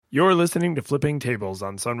You're listening to Flipping Tables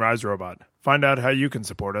on Sunrise Robot. Find out how you can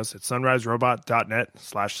support us at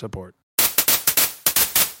sunriserobot.net/support.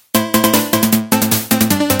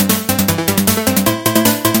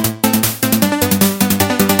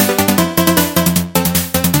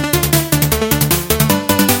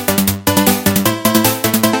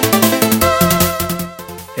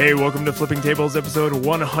 Hey, welcome to Flipping Tables episode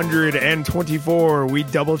 124. We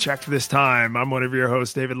double-checked this time. I'm one of your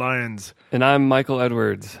hosts, David Lyons. And I'm Michael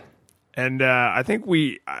Edwards. And I think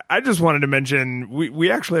I just wanted to mention, we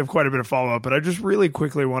actually have quite a bit of follow-up, but I just really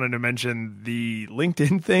quickly wanted to mention the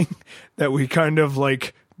LinkedIn thing that we kind of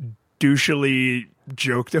like douchily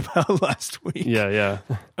joked about last week. Yeah.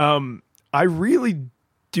 I really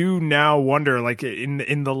do now wonder, like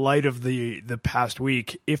in the light of the past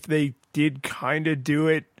week, if they did kind of do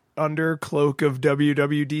it under cloak of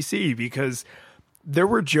WWDC, because there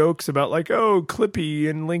were jokes about like, oh, Clippy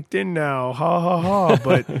and LinkedIn now, ha ha ha.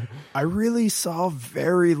 But I really saw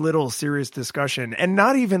very little serious discussion and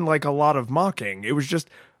not even like a lot of mocking. It was just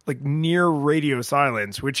like near radio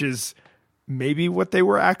silence, which is maybe what they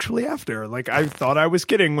were actually after. Like, I thought I was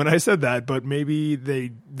kidding when I said that, but maybe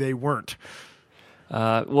they weren't.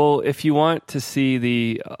 Well, if you want to see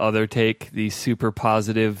the other take, the super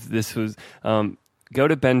positive, this was, go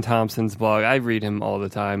to Ben Thompson's blog. I read him all the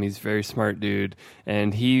time. He's a very smart dude.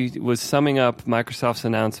 And he was summing up Microsoft's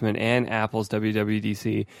announcement and Apple's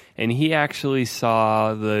WWDC. And he actually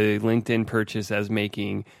saw the LinkedIn purchase as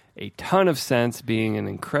making a ton of sense, being an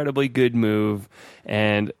incredibly good move,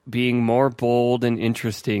 and being more bold and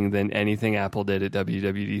interesting than anything Apple did at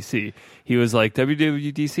WWDC. He was like,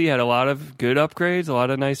 WWDC had a lot of good upgrades, a lot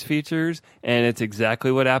of nice features, and it's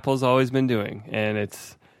exactly what Apple's always been doing. And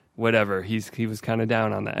it's whatever. He was kind of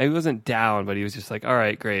down on that. He wasn't down, but he was just like, all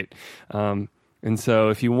right, great. And so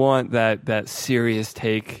if you want that serious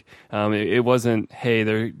take, it wasn't, hey,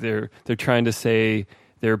 they're trying to say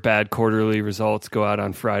their bad quarterly results go out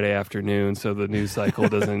on Friday afternoon, so the news cycle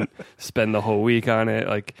doesn't spend the whole week on it.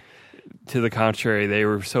 Like, to the contrary, they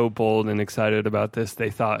were so bold and excited about this,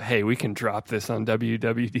 they thought, hey, we can drop this on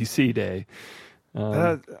WWDC day.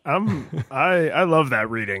 I love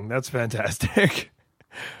that reading. That's fantastic.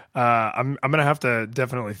 I'm gonna have to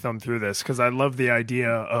definitely thumb through this, because I love the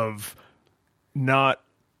idea of not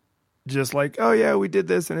just like, oh yeah, we did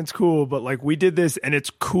this and it's cool, but like, we did this and it's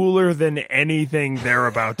cooler than anything they're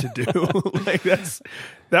about to do. Like,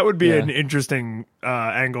 that would be an interesting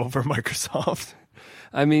angle for Microsoft.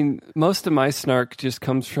 I mean, most of my snark just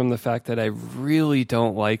comes from the fact that I really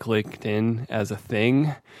don't like LinkedIn as a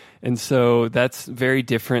thing. And so that's very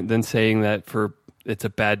different than saying that it's a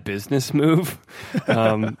bad business move.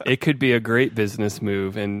 It could be a great business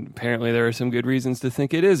move, and apparently there are some good reasons to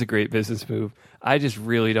think it is a great business move. I just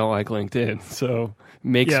really don't like LinkedIn, so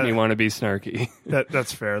makes me want to be snarky.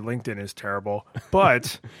 That's fair. LinkedIn is terrible.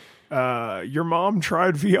 But your mom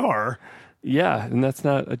tried VR. Yeah, and that's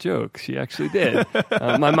not a joke. She actually did.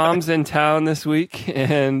 My mom's in town this week,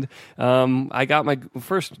 and I got my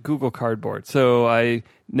first Google Cardboard. So I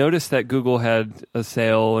noticed that Google had a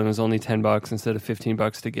sale, and it was only $10 instead of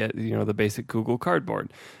 $15 to get the basic Google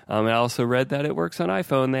Cardboard. And I also read that it works on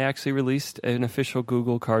iPhone. They actually released an official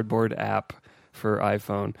Google Cardboard app for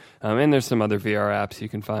iPhone. And there's some other VR apps you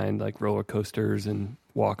can find, like roller coasters and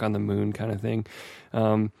walk on the moon kind of thing.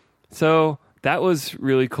 So that was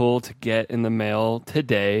really cool to get in the mail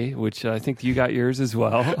today, which I think you got yours as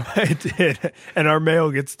well. I did. And our mail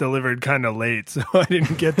gets delivered kind of late, so I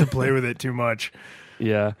didn't get to play with it too much.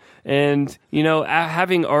 Yeah. And,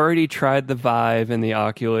 having already tried the Vive and the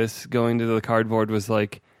Oculus, going to the Cardboard was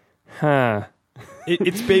like,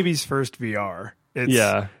 It's baby's first VR.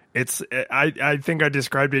 I think I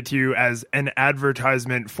described it to you as an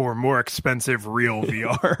advertisement for more expensive real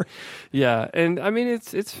VR. Yeah, and I mean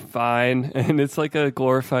it's fine, and it's like a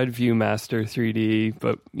glorified ViewMaster 3D,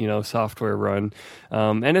 but software run.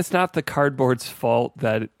 And it's not the Cardboard's fault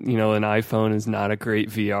that an iPhone is not a great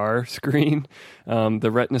VR screen.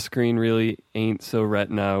 The Retina screen really ain't so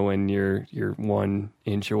Retina when you're 1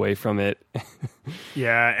 inch away from it.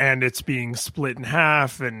 Yeah, and it's being split in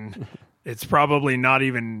half, and it's probably not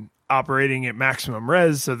even operating at maximum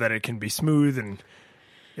res so that it can be smooth, and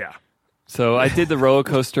yeah. So I did the roller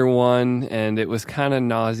coaster one, and it was kind of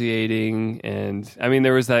nauseating. And I mean,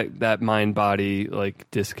 there was that mind body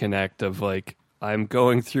like disconnect of like, I'm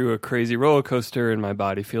going through a crazy roller coaster and my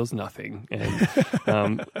body feels nothing.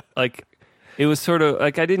 And like, it was sort of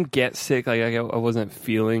like I didn't get sick, like I wasn't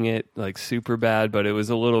feeling it like super bad, but it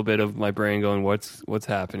was a little bit of my brain going, what's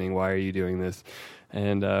happening? Why are you doing this?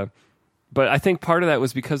 And but I think part of that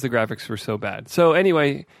was because the graphics were so bad. So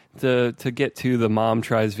anyway, to get to the mom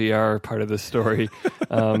tries VR part of the story,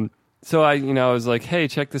 so I was like, hey,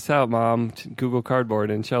 check this out, Mom, Google Cardboard,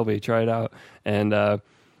 and Shelby, try it out. And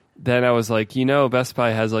then I was like, Best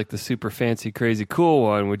Buy has like the super fancy, crazy, cool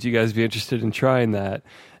one. Would you guys be interested in trying that?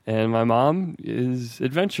 And my mom is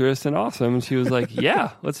adventurous and awesome. And she was like,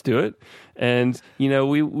 yeah, let's do it. And,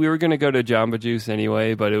 we were going to go to Jamba Juice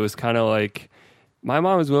anyway, but it was kind of like, my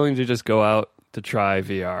mom is willing to just go out to try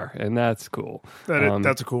VR, and that's cool.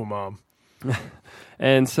 That's a cool mom.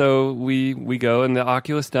 And so we go, and the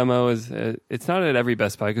Oculus demo is, it's not at every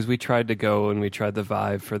Best Buy, because we tried to go and we tried the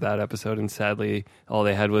Vive for that episode, and sadly, all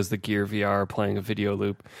they had was the Gear VR playing a video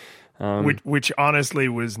loop. Which honestly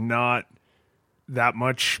was not that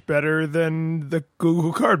much better than the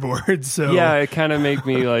Google Cardboard. So yeah, it kind of made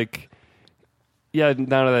me like... Yeah,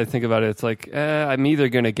 now that I think about it, it's like, I'm either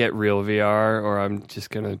going to get real VR or I'm just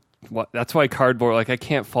going to... That's why Cardboard, like I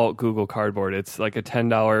can't fault Google Cardboard. It's like a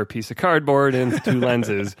 $10 piece of cardboard and 2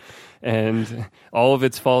 lenses. And all of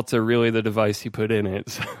its faults are really the device you put in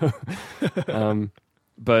it.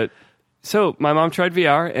 So my mom tried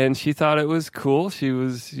VR and she thought it was cool. She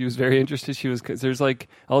was very interested. There's like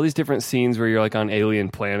all these different scenes where you're like on alien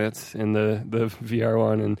planets in the VR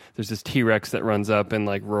one, and there's this T-Rex that runs up and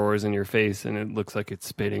like roars in your face, and it looks like it's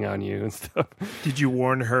spitting on you and stuff. Did you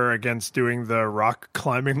warn her against doing the rock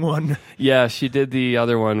climbing one? Yeah, she did the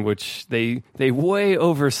other one, which they way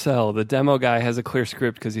oversell. The demo guy has a clear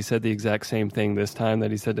script because he said the exact same thing this time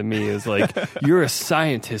that he said to me. Is like, you're a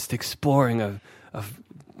scientist exploring a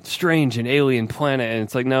strange and alien planet, and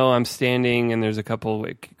it's like, no, I'm standing and there's a couple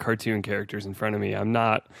like cartoon characters in front of me. I'm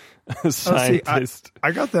not a scientist.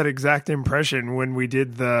 I got that exact impression when we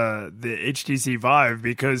did the HTC Vive,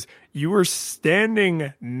 because you were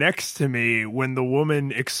standing next to me when the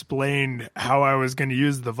woman explained how I was going to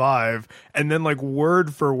use the Vive, and then like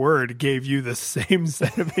word for word gave you the same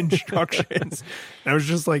set of instructions. And I was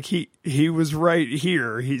just like, he was right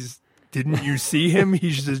here. Didn't you see him?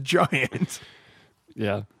 He's just giant.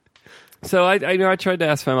 Yeah. So I tried to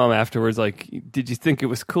ask my mom afterwards, like, did you think it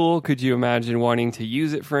was cool? Could you imagine wanting to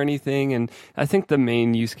use it for anything? And I think the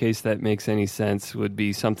main use case that makes any sense would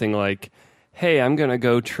be something like, hey, I'm going to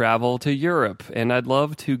go travel to Europe, and I'd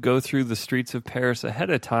love to go through the streets of Paris ahead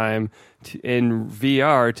of time in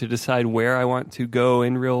VR to decide where I want to go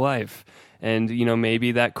in real life. And,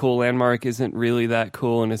 maybe that cool landmark isn't really that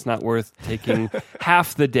cool, and it's not worth taking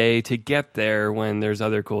half the day to get there when there's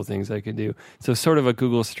other cool things I could do. So sort of a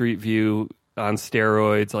Google Street View on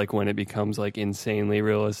steroids, like when it becomes like insanely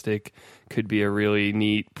realistic, could be a really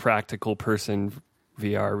neat, practical person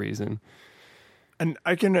VR reason. And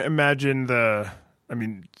I can imagine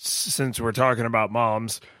since we're talking about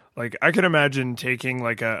moms, like I can imagine taking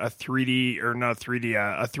like a 3D or not 3D,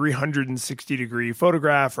 a 360 degree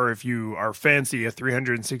photograph, or if you are fancy, a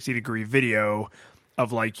 360 degree video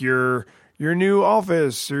of like your new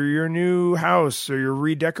office or your new house or your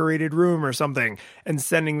redecorated room or something, and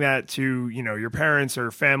sending that to, your parents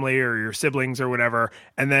or family or your siblings or whatever.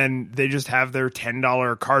 And then they just have their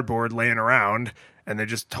 $10 cardboard laying around, and they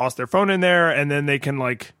just toss their phone in there, and then they can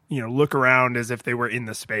like, look around as if they were in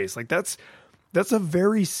the space. Like that's a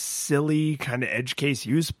very silly kind of edge case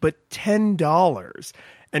use, but $10.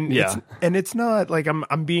 And yeah. It's not like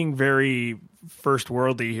I'm being very first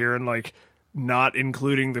worldly here and like not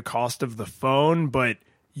including the cost of the phone, but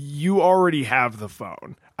you already have the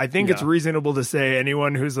phone. I think it's reasonable to say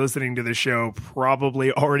anyone who's listening to the show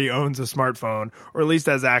probably already owns a smartphone, or at least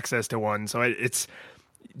has access to one. So it's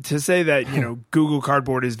to say that, Google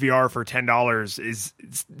Cardboard is VR for $10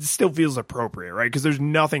 it still feels appropriate, right? Because there's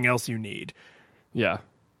nothing else you need. Yeah.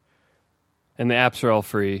 And the apps are all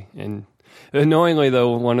free. And annoyingly,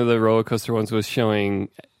 though, one of the roller coaster ones was showing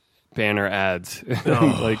banner ads.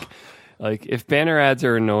 Oh. like if banner ads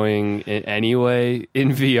are annoying anyway, in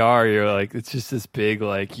VR, you're like, it's just this big,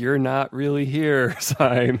 like, you're not really here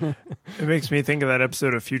sign. It makes me think of that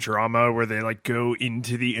episode of Futurama where they like go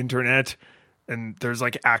into the internet and there's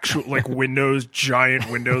like actual like windows, giant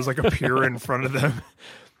windows like appear in front of them.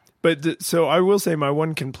 But so I will say my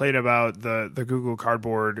one complaint about the Google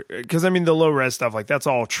Cardboard, because the low res stuff, like that's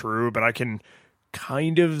all true, but I can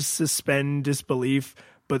kind of suspend disbelief.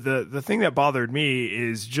 But the thing that bothered me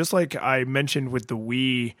is, just like I mentioned with the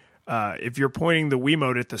Wii, if you're pointing the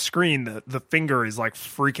Wiimote at the screen, the finger is like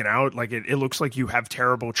freaking out. Like it looks like you have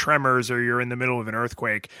terrible tremors or you're in the middle of an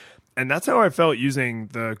earthquake. And that's how I felt using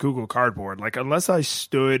the Google Cardboard. Like unless I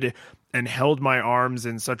stood and held my arms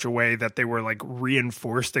in such a way that they were like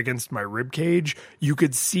reinforced against my rib cage, you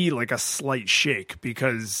could see like a slight shake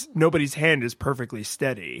because nobody's hand is perfectly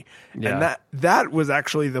steady. Yeah. And that was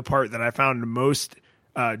actually the part that I found most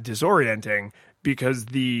disorienting, because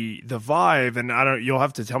the Vive, and you'll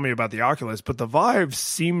have to tell me about the Oculus, but the Vive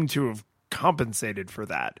seemed to have compensated for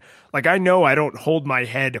that. Like, I know I don't hold my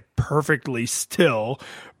head perfectly still,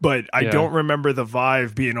 but I don't remember the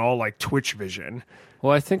Vive being all like Twitch vision.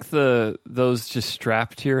 Well, I think those just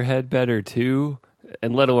strap to your head better too,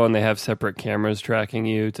 and let alone they have separate cameras tracking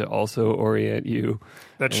you to also orient you.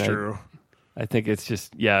 That's true. I think it's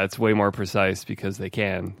just, it's way more precise because they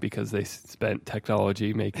spent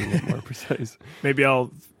technology making it more precise. Maybe I'll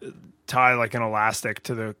tie like an elastic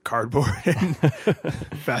to the cardboard and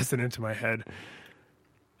fasten it to my head.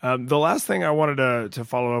 The last thing I wanted to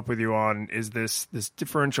follow up with you on is this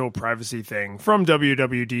differential privacy thing from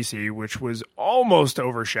WWDC, which was almost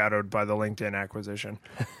overshadowed by the LinkedIn acquisition,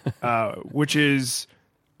 which is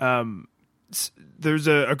there's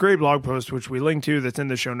a great blog post which we link to that's in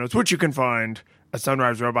the show notes, which you can find at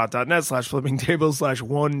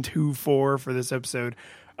sunriserobot.net/flippingtables/124 for this episode.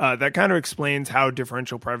 That kind of explains how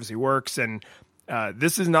differential privacy works. And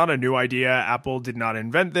this is not a new idea. Apple did not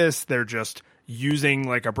invent this. They're just using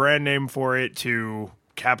like a brand name for it to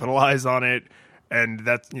capitalize on it. And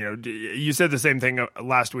that's, you said the same thing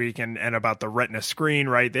last week and about the Retina screen,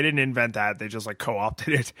 right? They didn't invent that. They just like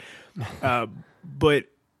co-opted it. But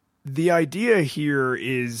the idea here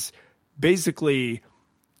is basically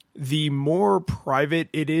the more private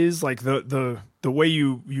it is, like the way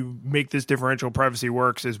you make this differential privacy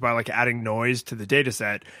works is by like adding noise to the data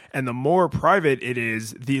set. And the more private it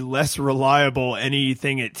is, the less reliable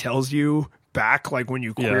anything it tells you back, like when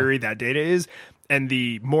you query that data is. And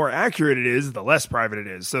the more accurate it is, the less private it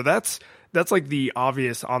is. So that's like the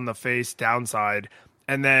obvious on the face downside.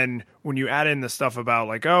 And then when you add in the stuff about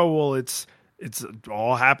like, oh, well, it's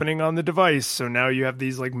all happening on the device. So now you have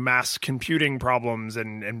these like mass computing problems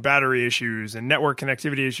and battery issues and network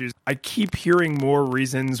connectivity issues. I keep hearing more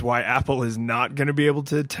reasons why Apple is not going to be able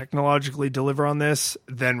to technologically deliver on this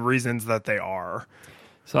than reasons that they are.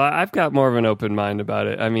 So I've got more of an open mind about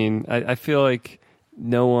it. I mean, I feel like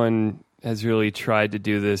no one has really tried to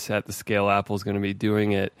do this at the scale Apple's going to be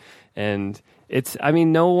doing it. And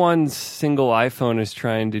no one's single iPhone is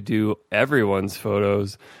trying to do everyone's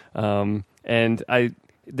photos. And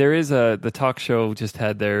the talk show just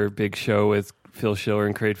had their big show with Phil Schiller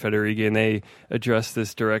and Craig Federighi, and they addressed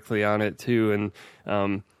this directly on it too.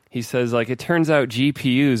 And he says, like, it turns out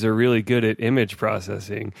GPUs are really good at image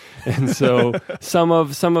processing. And so some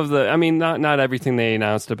of the, not everything they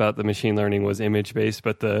announced about the machine learning was image based,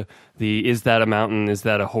 but the is that a mountain, is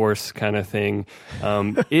that a horse kind of thing,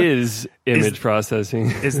 is image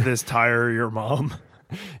processing. Is this tire your mom?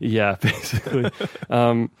 Yeah, basically.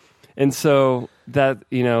 And so that,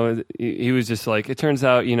 he was just like, it turns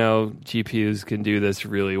out, GPUs can do this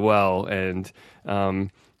really well. And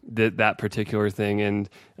that particular thing. And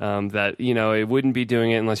that, it wouldn't be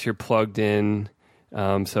doing it unless you're plugged in.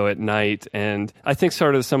 So at night. And I think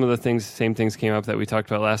sort of some of the same things came up that we talked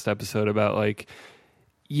about last episode about like,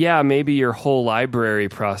 maybe your whole library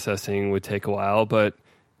processing would take a while, but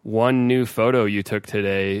one new photo you took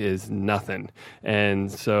today is nothing.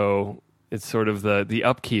 And so it's sort of the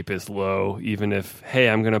upkeep is low, even if, hey,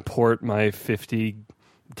 I'm going to port my 50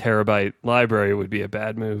 terabyte library would be a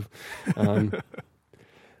bad move.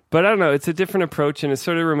 But I don't know. It's a different approach, and it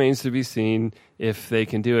sort of remains to be seen if they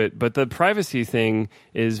can do it. But the privacy thing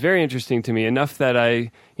is very interesting to me, enough that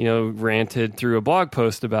I, ranted through a blog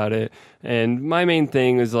post about it. And my main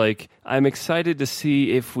thing is like, I'm excited to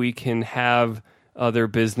see if we can have other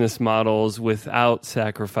business models without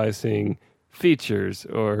sacrificing features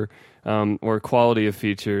or quality of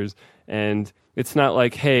features. And it's not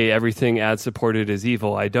like, hey, everything ad-supported is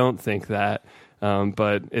evil. I don't think that.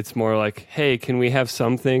 But it's more like, hey, can we have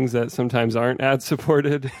some things that sometimes aren't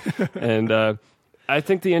ad-supported? And I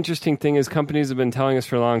think the interesting thing is companies have been telling us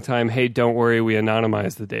for a long time, hey, don't worry, we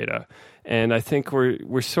anonymize the data. And I think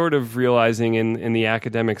we're sort of realizing in the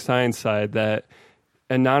academic science side that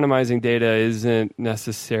anonymizing data isn't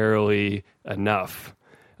necessarily enough.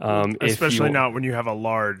 Especially not when you have a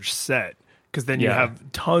large set, because then you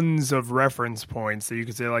have tons of reference points that you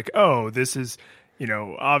can say like, oh, this is...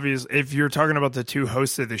 obvious, if you're talking about the two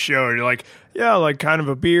hosts of the show, you're like, yeah, like kind of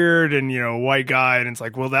a beard and, white guy. And it's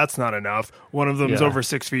like, well, that's not enough. One of them's over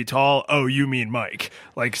 6 feet tall. Oh, you mean Mike.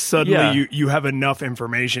 Like suddenly you have enough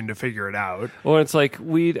information to figure it out. Well, it's like,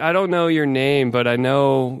 I don't know your name, but I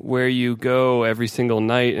know where you go every single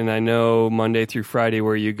night. And I know Monday through Friday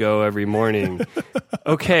where you go every morning.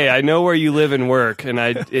 Okay, I know where you live and work. And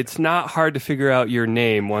it's not hard to figure out your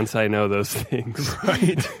name once I know those things.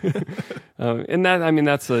 Right. And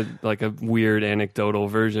that's a weird anecdotal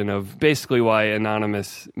version of basically why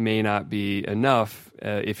anonymous may not be enough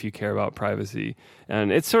if you care about privacy.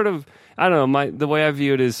 And it's sort of, I don't know, the way I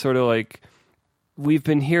view it is sort of like we've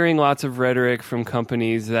been hearing lots of rhetoric from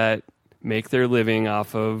companies that make their living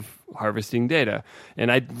off of harvesting data.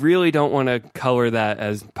 And I really don't want to color that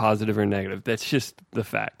as positive or negative. That's just the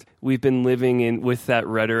fact. We've been living with that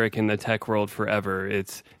rhetoric in the tech world forever.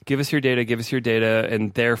 It's give us your data,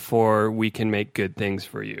 and therefore we can make good things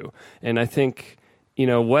for you. And I think,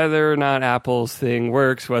 whether or not Apple's thing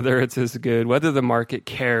works, whether it's as good, whether the market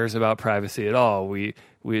cares about privacy at all, it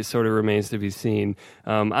sort of remains to be seen.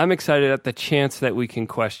 I'm excited at the chance that we can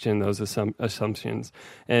question those assumptions.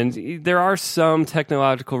 And there are some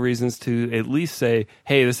technological reasons to at least say,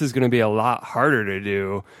 hey, this is going to be a lot harder to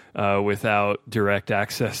do without direct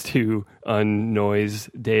access to unnoised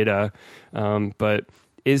data. But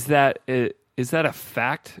is that a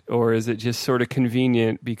fact, or is it just sort of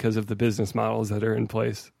convenient because of the business models that are in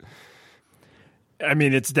place? I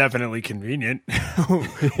mean, it's definitely convenient.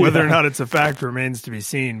 Whether or not it's a fact remains to be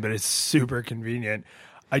seen, but it's super convenient.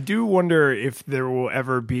 I do wonder if there will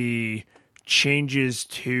ever be changes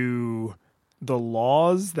to the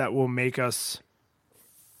laws that will make us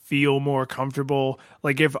feel more comfortable.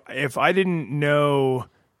 Like if I didn't know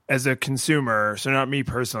as a consumer, so not me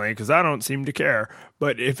personally, because I don't seem to care,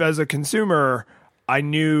 but if as a consumer I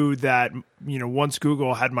knew that, once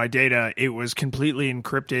Google had my data, it was completely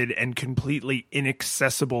encrypted and completely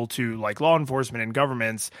inaccessible to like law enforcement and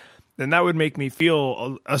governments, then that would make me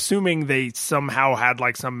feel, assuming they somehow had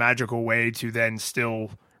like some magical way to then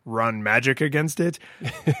still run magic against it,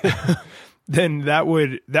 then that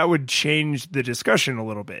would change the discussion a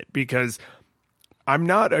little bit, because I'm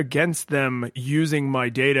not against them using my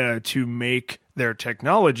data to make their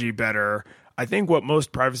technology better. I think what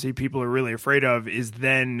most privacy people are really afraid of is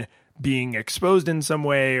then being exposed in some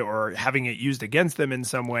way or having it used against them in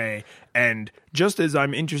some way. And just as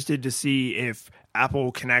I'm interested to see if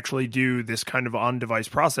Apple can actually do this kind of on-device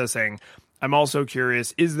processing, I'm also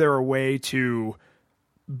curious, is there a way to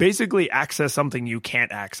basically access something you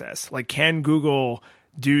can't access? Like, can Google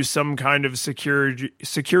do some kind of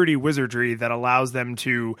security wizardry that allows them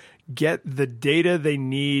to get the data they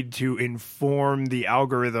need to inform the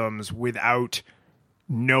algorithms without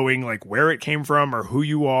knowing like where it came from or who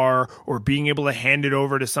you are, or being able to hand it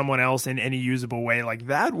over to someone else in any usable way? Like,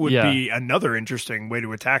 that would be another interesting way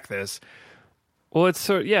to attack this. Well, there's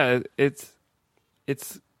a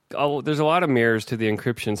lot of mirrors to the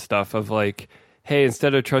encryption stuff of like, hey,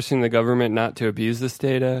 instead of trusting the government not to abuse this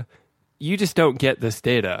data, you just don't get this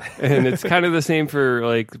data. And it's kind of the same for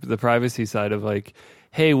like the privacy side of like,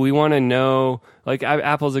 hey, we want to know, like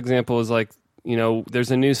Apple's example is like,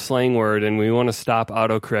 there's a new slang word and we want to stop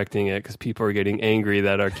auto-correcting it because people are getting angry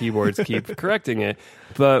that our keyboards keep correcting it.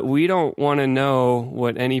 But we don't want to know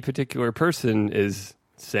what any particular person is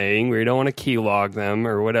saying. We don't want to keylog them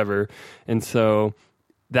or whatever. And so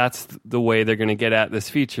that's the way they're going to get at this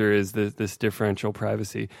feature, is this differential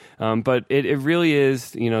privacy. But it really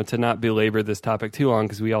is, to not belabor this topic too long,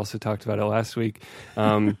 because we also talked about it last week,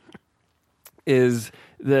 is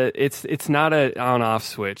that it's not an on-off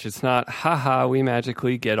switch. It's not, haha, we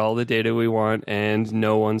magically get all the data we want and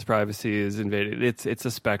no one's privacy is invaded. It's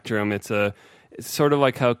a spectrum. It's sort of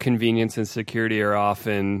like how convenience and security are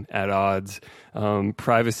often at odds.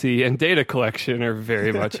 Privacy and data collection are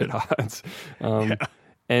very much at odds.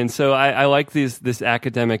 And so I like this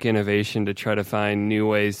academic innovation to try to find new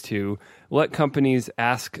ways to let companies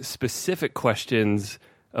ask specific questions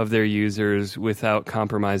of their users without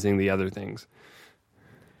compromising the other things.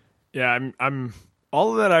 Yeah, I'm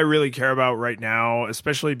all of that I really care about right now,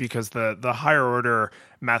 especially because the higher order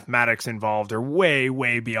mathematics involved are way,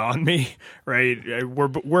 way beyond me, right?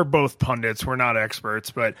 We're both pundits, we're not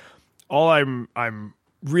experts, but all I'm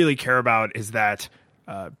really care about is that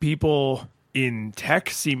people in tech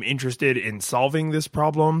seem interested in solving this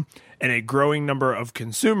problem, and a growing number of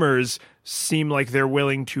consumers seem like they're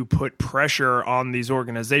willing to put pressure on these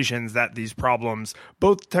organizations that these problems,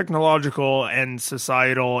 both technological and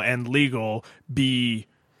societal and legal, be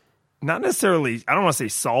not necessarily, I don't want to say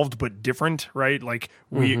solved, but different, right? Like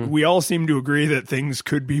we all seem to agree that things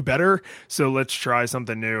could be better. So let's try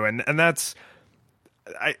something new. And that's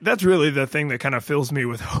really the thing that kind of fills me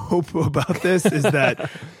with hope about this is that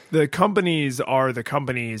the companies are the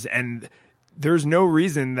companies, and there's no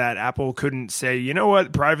reason that Apple couldn't say, you know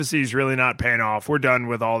what, privacy is really not paying off. We're done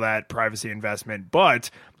with all that privacy investment. But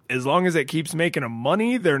as long as it keeps making them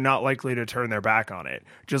money, they're not likely to turn their back on it.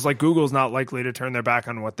 Just like Google's not likely to turn their back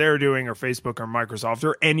on what they're doing, or Facebook or Microsoft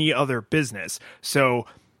or any other business. So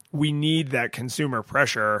we need that consumer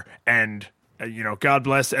pressure, and God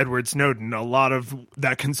bless Edward Snowden. A lot of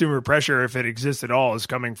that consumer pressure, if it exists at all, is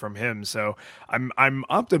coming from him. So I'm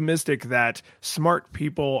optimistic that smart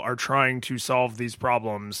people are trying to solve these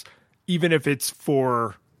problems, even if it's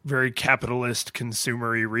for very capitalist,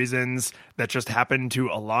 consumery reasons that just happen to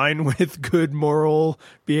align with good moral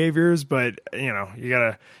behaviors. But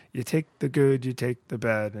you take the good, you take the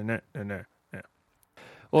bad, and yeah.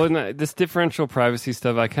 Well, in this differential privacy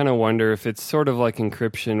stuff, I kind of wonder if it's sort of like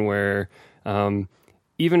encryption, where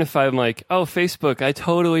even if I'm like, oh, Facebook, I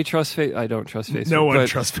totally trust I don't trust Facebook. No one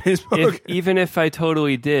trusts Facebook. Even if I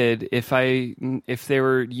totally did, if they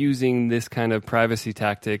were using this kind of privacy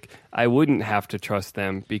tactic, I wouldn't have to trust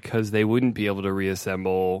them, because they wouldn't be able to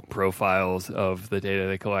reassemble profiles of the data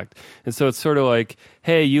they collect. And so it's sort of like,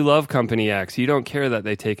 hey, you love company X. You don't care that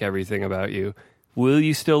they take everything about you. Will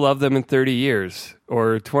you still love them in 30 years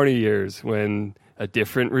or 20 years when a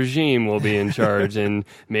different regime will be in charge, and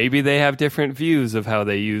maybe they have different views of how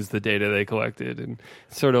they use the data they collected? And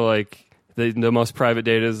it's sort of like the most private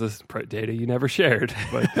data is the data you never shared.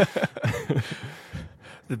 But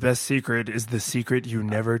the best secret is the secret you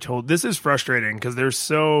never told. This is frustrating because there's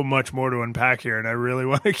so much more to unpack here, and I really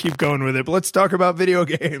want to keep going with it. But let's talk about video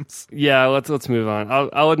games. Yeah, let's move on.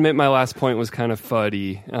 I'll admit my last point was kind of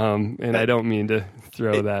fuddy, and I don't mean to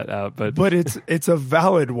throw that out, but it's a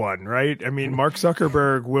valid one, right? I mean, Mark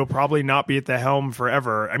Zuckerberg will probably not be at the helm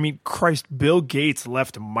forever. I mean, Christ, Bill Gates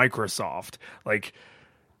left Microsoft. Like,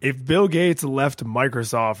 if Bill Gates left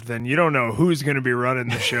Microsoft, then you don't know who's going to be running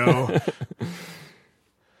the show.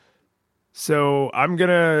 So I'm going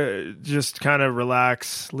to just kind of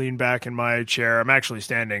relax, lean back in my chair. I'm actually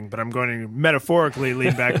standing, but I'm going to metaphorically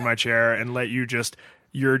lean back in my chair and let you just,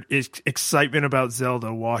 your excitement about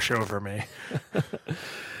Zelda wash over me.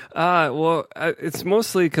 It's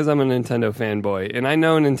mostly because I'm a Nintendo fanboy, and I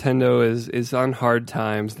know Nintendo is on hard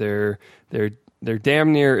times. They're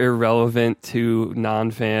damn near irrelevant to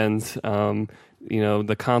non-fans.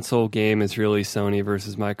 The console game is really Sony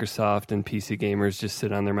versus Microsoft, and PC gamers just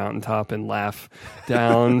sit on their mountaintop and laugh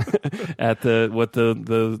down at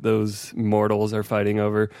those mortals are fighting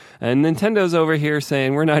over. And Nintendo's over here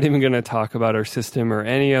saying, we're not even going to talk about our system or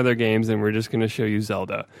any other games, and we're just going to show you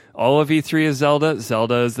Zelda. All of E3 is Zelda.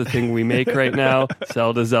 Zelda is the thing we make right now.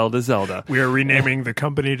 Zelda, Zelda, Zelda. We are renaming the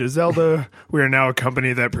company to Zelda. We are now a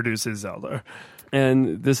company that produces Zelda.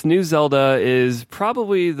 And this new Zelda is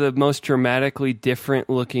probably the most dramatically different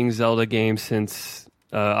looking Zelda game since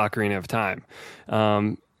Ocarina of Time.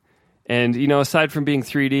 And, aside from being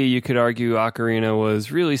 3D, you could argue Ocarina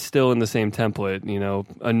was really still in the same template.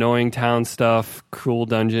 Annoying town stuff, cruel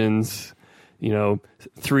dungeons,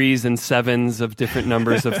 3s and 7s of different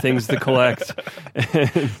numbers of things to collect.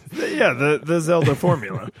 Yeah, the Zelda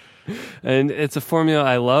formula. And it's a formula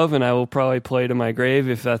I love, and I will probably play to my grave.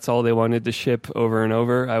 If that's all they wanted to ship over and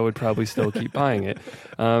over, I would probably still keep buying it.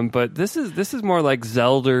 But this is more like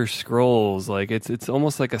Zelda Scrolls. Like it's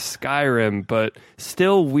almost like a Skyrim, but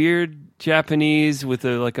still weird Japanese with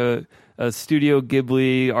a Studio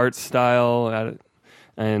Ghibli art style.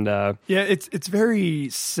 And it's very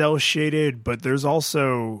cell shaded, but there's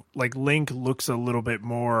also like Link looks a little bit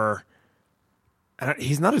more.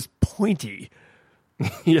 He's not as pointy.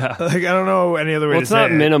 Yeah, like I don't know any other way to say it.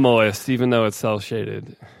 It's not minimalist, even though it's cell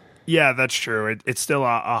shaded. Yeah, that's true. It's still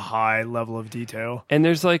a high level of detail. And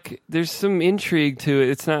there's some intrigue to it.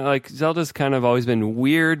 It's not like Zelda's kind of always been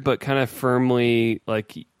weird, but kind of firmly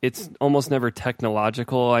like it's almost never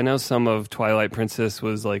technological. I know some of Twilight Princess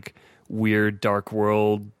was like weird dark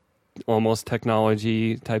world, almost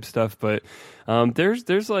technology type stuff, but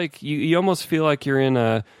there's like you almost feel like you're in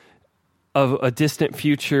a distant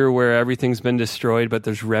future where everything's been destroyed, but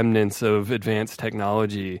there's remnants of advanced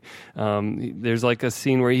technology. There's like a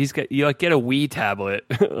scene where you get a Wii tablet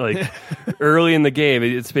like early in the game.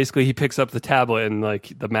 It's basically he picks up the tablet and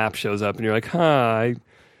like the map shows up, and you're like, huh.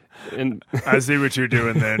 I see what you're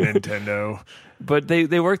doing there, Nintendo. But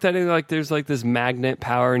they work that in, like there's like this magnet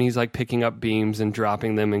power, and he's like picking up beams and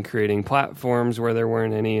dropping them and creating platforms where there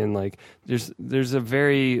weren't any, and like there's a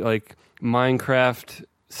very like Minecraft,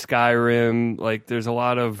 Skyrim, like there's a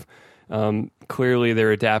lot of Clearly,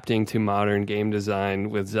 they're adapting to modern game design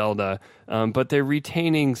with Zelda, but they're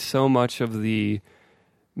retaining so much of the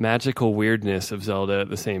magical weirdness of Zelda at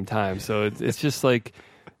the same time. So it's just like,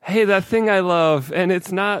 hey, that thing I love, and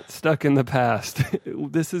it's not stuck in the past.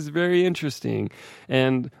 This is very interesting.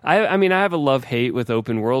 And I mean, I have a love-hate with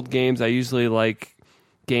open world games. I usually like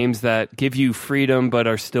games that give you freedom but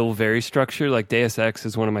are still very structured. Like Deus Ex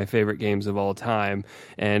is one of my favorite games of all time.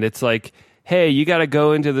 And it's like, hey, you got to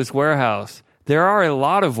go into this warehouse. There are a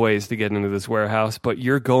lot of ways to get into this warehouse, but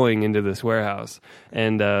you're going into this warehouse.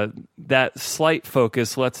 And that slight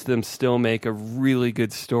focus lets them still make a really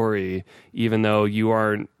good story, even though you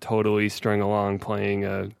aren't totally strung along playing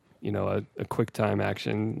a quick time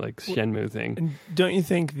action like Shenmue thing. And don't you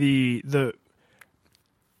think the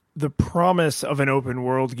promise of an open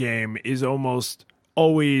world game is almost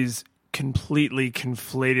always completely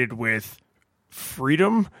conflated with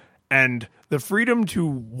freedom? And the freedom to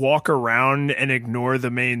walk around and ignore the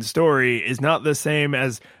main story is not the same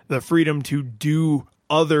as the freedom to do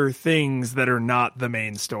other things that are not the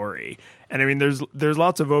main story. And I mean, there's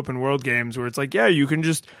lots of open world games where it's like, yeah, you can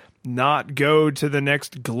just not go to the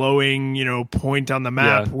next glowing, point on the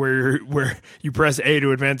map where you press A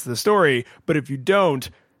to advance the story. But if you don't,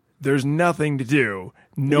 there's nothing to do.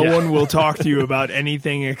 No one will talk to you about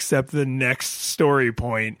anything except the next story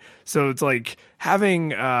point. So it's like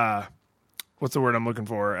having what's the word I'm looking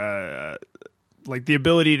for? Like the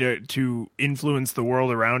ability to influence the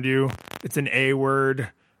world around you. It's an A word.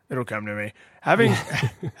 It'll come to me. Having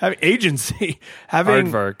agency,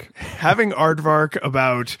 having aardvark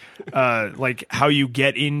about like how you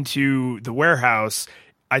get into the warehouse,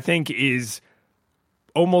 I think is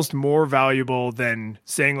almost more valuable than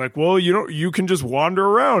saying like, well, you can just wander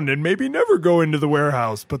around and maybe never go into the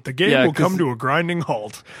warehouse, but the game will come to a grinding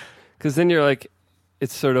halt. Because then you're like,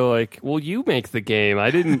 it's sort of like, well, you make the game.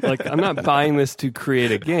 I'm not buying this to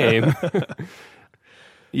create a game.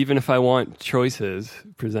 Even if I want choices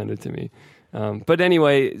presented to me. But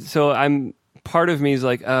anyway, so part of me is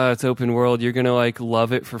like, it's open world. You're going to like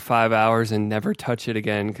love it for 5 hours and never touch it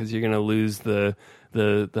again because you're going to lose the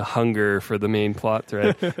hunger for the main plot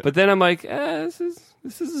thread. But then I'm like, this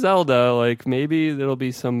is Zelda. Like maybe there'll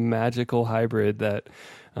be some magical hybrid that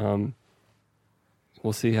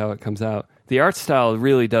we'll see how it comes out. The art style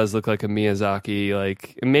really does look like a Miyazaki.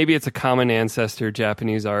 Like maybe it's a common ancestor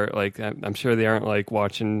Japanese art. Like I'm sure they aren't like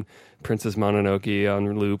watching Princess Mononoke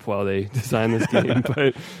on loop while they design this game.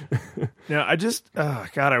 But no,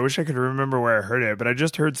 I wish I could remember where I heard it. But I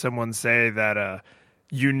just heard someone say that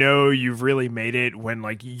you've really made it when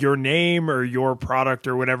like your name or your product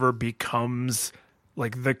or whatever becomes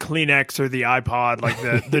like the Kleenex or the iPod, like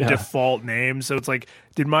the default name. So it's like,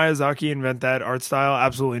 did Miyazaki invent that art style?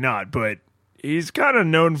 Absolutely not. But he's kind of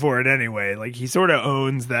known for it anyway. Like he sort of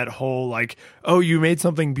owns that whole like, oh, you made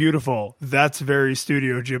something beautiful. That's very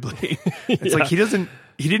Studio Ghibli. It's like he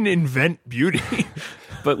didn't invent beauty.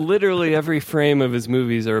 But literally every frame of his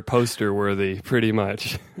movies are poster worthy, pretty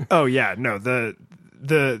much. Oh yeah, no, the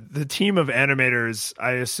team of animators,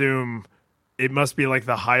 I assume it must be like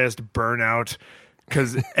the highest burnout,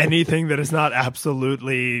 because anything that is not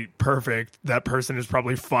absolutely perfect, that person is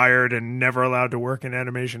probably fired and never allowed to work in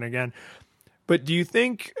animation again. But do you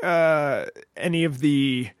think any of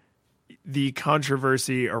the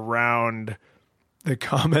controversy around the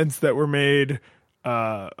comments that were made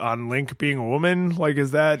on Link being a woman, like,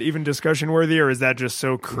 is that even discussion worthy, or is that just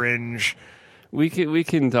so cringe? We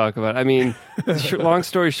can talk about it. I mean, long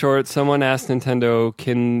story short, someone asked Nintendo,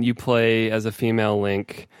 can you play as a female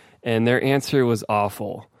Link? And their answer was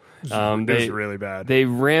awful. It was really bad. They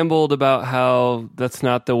rambled about how that's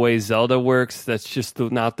not the way Zelda works. That's just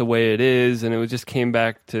not the way it is. And it just came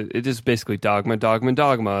back to, it just basically dogma.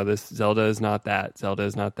 This Zelda is not that. Zelda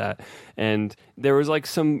is not that. And there was like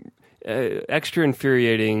some extra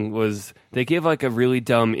infuriating was they gave like a really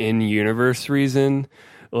dumb in-universe reason.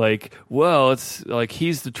 Like, well, it's like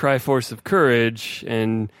he's the Triforce of Courage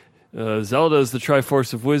and Zelda is the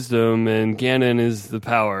Triforce of Wisdom and Ganon is the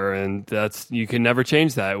power, and you can never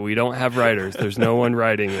change that. We don't have writers. There's no one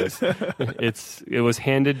writing this. It was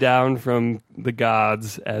handed down from the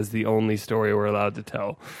gods as the only story we're allowed to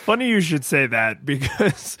tell. Funny you should say that,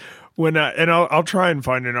 because I'll try and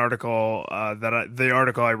find an article the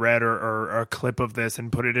article I read or a clip of this and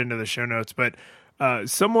put it into the show notes, but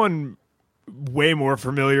someone way more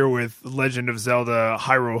familiar with Legend of Zelda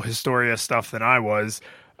Hyrule Historia stuff than I was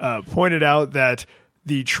pointed out that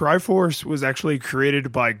the Triforce was actually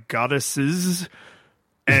created by goddesses,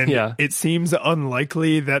 and it seems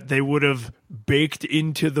unlikely that they would have baked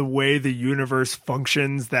into the way the universe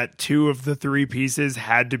functions that two of the three pieces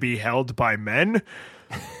had to be held by men.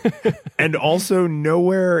 And also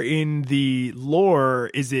nowhere in the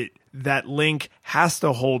lore is it that Link has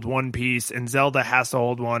to hold one piece and Zelda has to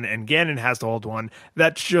hold one and Ganon has to hold one.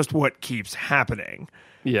 That's just what keeps happening.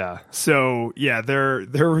 Yeah. So yeah, their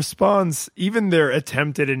response, even their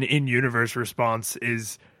attempt at an in-universe response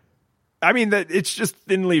is, I mean, that it's just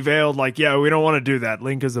thinly veiled. Like, yeah, we don't want to do that.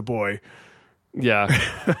 Link is a boy. Yeah.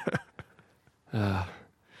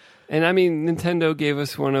 And I mean, Nintendo gave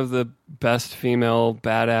us one of the best female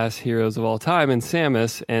badass heroes of all time in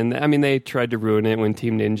Samus. And I mean, they tried to ruin it when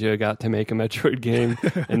Team Ninja got to make a Metroid game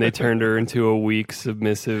and they turned her into a weak,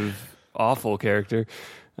 submissive, awful character.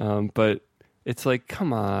 But it's like,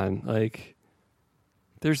 come on, like,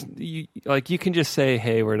 you can just say,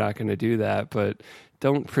 hey, we're not going to do that. But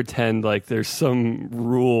don't pretend like there's some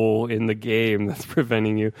rule in the game that's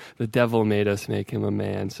preventing you. The devil made us make him a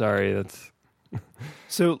man. Sorry, that's...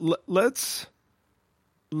 So let's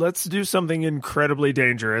do something incredibly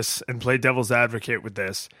dangerous and play devil's advocate with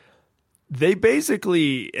this. They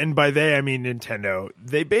basically, and by they I mean Nintendo,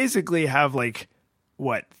 they basically have like,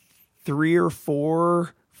 what, 3 or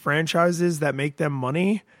 4 franchises that make them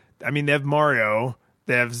money? I mean, they have Mario,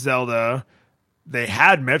 they have Zelda, they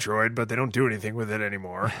had Metroid, but they don't do anything with it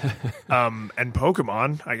anymore. And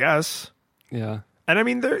Pokemon, I guess. Yeah. And I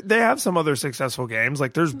mean, they have some other successful games.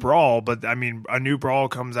 Like there's Brawl, but I mean, a new Brawl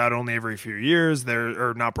comes out only every few years.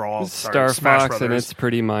 Or not Brawl, Star Smash Fox, Brothers. and it's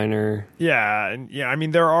pretty minor. Yeah, and yeah, I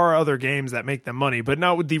mean, there are other games that make them money, but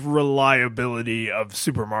not with the reliability of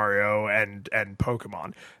Super Mario and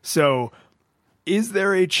Pokemon. So, is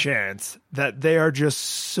there a chance that they are just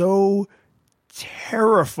so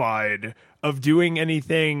terrified of doing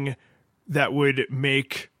anything that would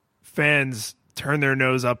make fans turn their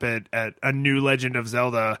nose up at a new Legend of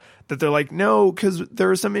Zelda that they're like, no, because there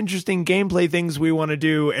are some interesting gameplay things we want to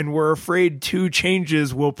do, and we're afraid 2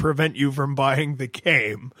 changes will prevent you from buying the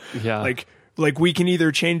game. Yeah. Like we can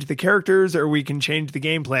either change the characters or we can change the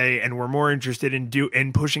gameplay, and we're more interested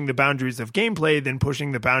in pushing the boundaries of gameplay than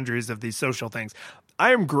pushing the boundaries of these social things.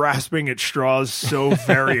 I am grasping at straws so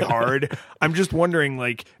very hard. I'm just wondering,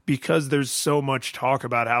 like, because there's so much talk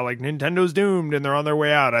about how like Nintendo's doomed and they're on their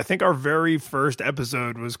way out. I think our very first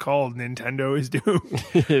episode was called Nintendo is Doomed.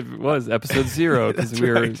 It was episode 0 because we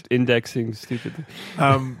were indexing stupidly.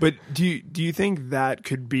 But do you think that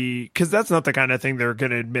could be, because that's not the kind of thing they're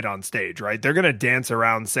going to admit on stage, right? They're going to dance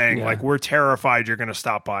around saying like, we're terrified you're going to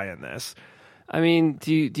stop buying this. I mean,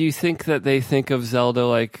 do you think that they think of Zelda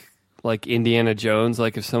like Indiana Jones?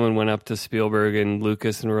 Like if someone went up to Spielberg and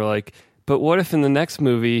Lucas and were like, but what if in the next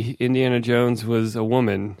movie Indiana Jones was a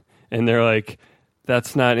woman? And they're like,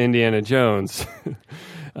 that's not Indiana Jones.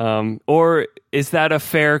 Or is that a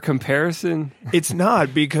fair comparison? It's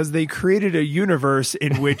not, because they created a universe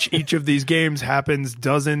in which each of these games happens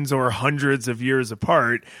dozens or hundreds of years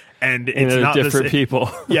apart. And it's they're not different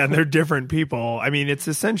people. Yeah, and they're different people. I mean, it's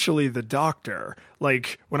essentially the Doctor.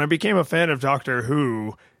 Like, when I became a fan of Doctor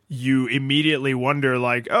Who, you immediately wonder,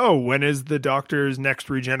 like, oh, when is the Doctor's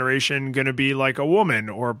next regeneration going to be like a woman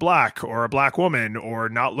or black or a black woman or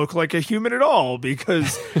not look like a human at all?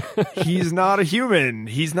 Because he's not a human.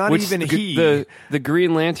 He's not even he. The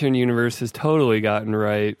Green Lantern universe has totally gotten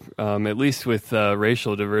right, at least with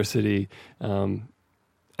racial diversity.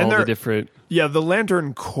 The different... Yeah, the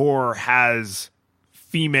Lantern Corps has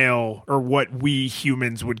female, or what we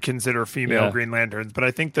humans would consider female Green Lanterns, but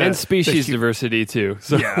I think that... And species diversity, too.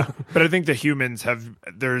 So. Yeah, but I think the humans have...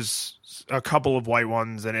 There's a couple of white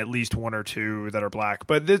ones and at least 1 or 2 that are black.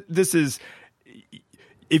 But this is...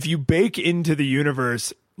 If you bake into the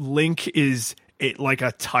universe, Link is like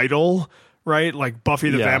a title... Right, like Buffy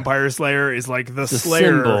the Vampire Slayer is like the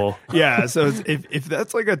Slayer. Symbol. Yeah, so if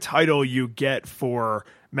that's like a title you get for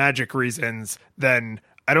magic reasons, then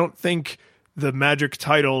I don't think the magic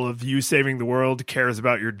title of you saving the world cares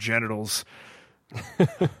about your genitals.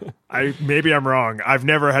 Maybe I'm wrong. I've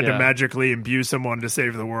never had to magically imbue someone to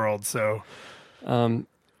save the world, so.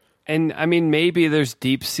 And I mean, maybe there's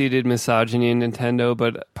deep-seated misogyny in Nintendo,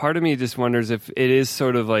 but part of me just wonders if it is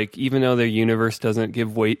sort of like, even though their universe doesn't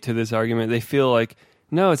give weight to this argument, they feel like,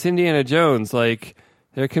 no, it's Indiana Jones. Like,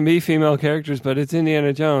 there can be female characters, but it's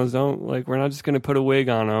Indiana Jones. We're not just going to put a wig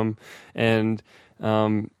on them. And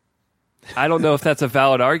I don't know if that's a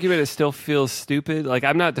valid argument. It still feels stupid. Like,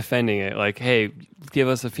 I'm not defending it. Like, hey, give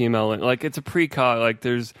us a female. Like, it's a precog. Like,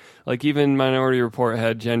 there's, like, even Minority Report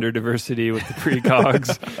had gender diversity with the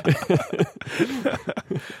precogs.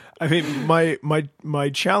 I mean, my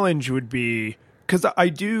challenge would be, because I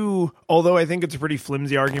do, although I think it's a pretty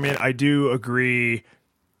flimsy argument, I do agree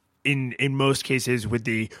in most cases with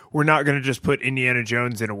we're not going to just put Indiana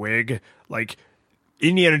Jones in a wig. Like,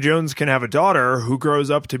 Indiana Jones can have a daughter who grows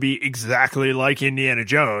up to be exactly like Indiana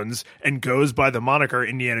Jones and goes by the moniker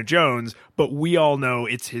Indiana Jones, but we all know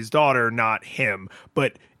it's his daughter, not him.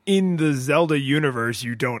 But in the Zelda universe,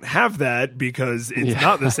 you don't have that because it's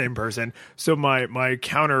not the same person. So my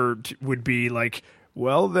counter would be like,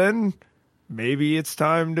 well, then maybe it's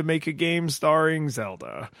time to make a game starring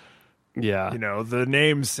Zelda. Yeah. You know, the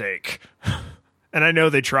namesake. And I know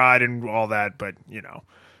they tried and all that, but, you know.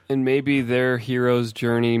 And maybe their hero's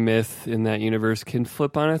journey myth in that universe can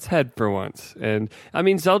flip on its head for once. And I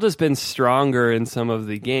mean, Zelda's been stronger in some of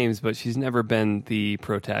the games, but she's never been the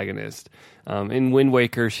protagonist. In Wind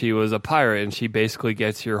Waker, she was a pirate, and she basically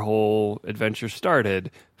gets your whole adventure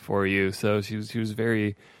started for you. So she was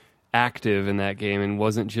very active in that game and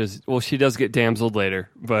wasn't just, well, she does get damseled later,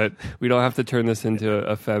 but we don't have to turn this into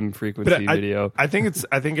a femme frequency video. I think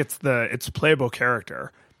it's playable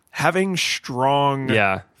character. Having strong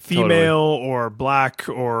female or black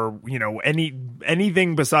or, you know,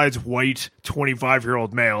 anything besides white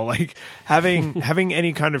 25-year-old male, like having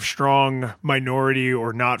any kind of strong minority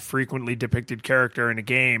or not frequently depicted character in a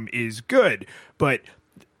game is good, but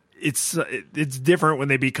it's different when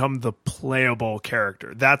they become the playable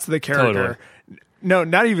character. That's the character. Totally. No,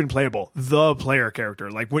 not even playable. The player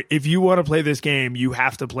character. Like, if you want to play this game, you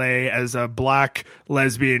have to play as a black,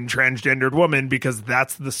 lesbian, transgendered woman because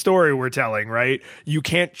that's the story we're telling, right? You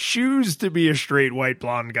can't choose to be a straight, white,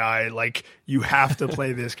 blonde guy. Like, you have to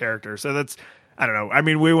play this character. So that's, I don't know. I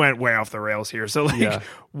mean, we went way off the rails here. So, like,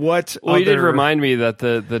 what? Well, you did remind me that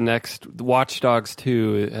the next Watch Dogs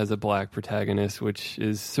 2 has a black protagonist, which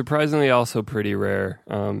is surprisingly also pretty rare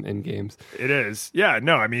in games. It is. Yeah.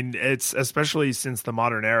 No, I mean, it's especially since the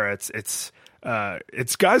modern era. It's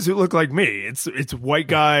guys who look like me. It's white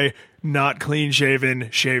guy, not clean shaven,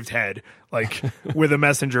 shaved head, like with a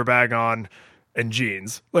messenger bag on and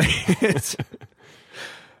jeans. Like it's.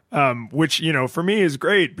 Which, you know, for me is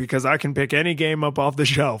great because I can pick any game up off the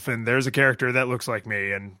shelf and there's a character that looks like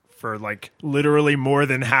me. And for like literally more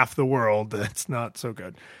than half the world, that's not so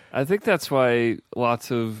good. I think that's why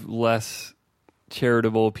lots of less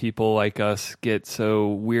charitable people like us get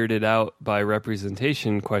so weirded out by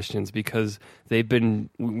representation questions because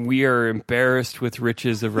we are embarrassed with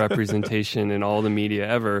riches of representation in all the media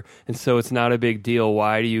ever. And so it's not a big deal.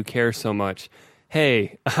 Why do you care so much?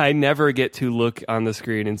 Hey, I never get to look on the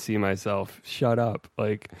screen and see myself. Shut up.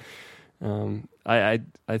 Like, I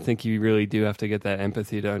think you really do have to get that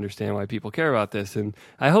empathy to understand why people care about this. And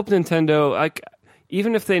I hope Nintendo, like,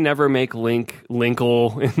 even if they never make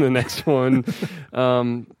Linkle in the next one,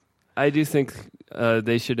 I do think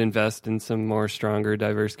they should invest in some more stronger,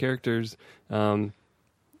 diverse characters.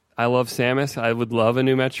 I love Samus. I would love a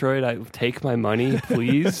new Metroid. I take my money,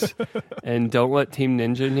 please. And don't let Team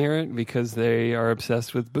Ninja near it because they are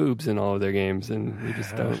obsessed with boobs in all of their games. And we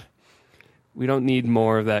just don't. We don't need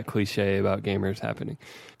more of that cliche about gamers happening.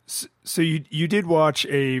 So you did watch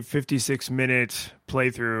a 56-minute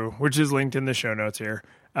playthrough, which is linked in the show notes here.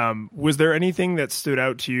 Was there anything that stood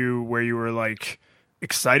out to you where you were like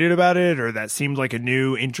excited about it or that seemed like a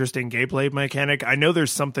new, interesting gameplay mechanic? I know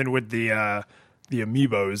there's something with the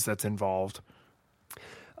amiibos that's involved.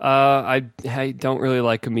 I don't really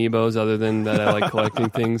like amiibos other than that I like collecting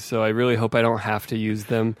things, so I really hope I don't have to use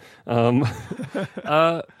them.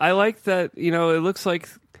 I like that, you know, it looks like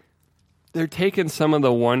they're taking some of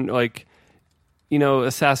the one, like, you know,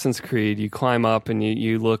 Assassin's Creed, you climb up and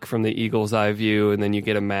you look from the eagle's eye view and then you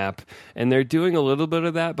get a map. And they're doing a little bit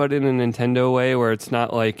of that, but in a Nintendo way where it's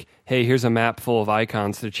not like, hey, here's a map full of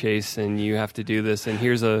icons to chase and you have to do this. And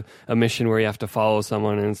here's a mission where you have to follow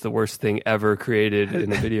someone and it's the worst thing ever created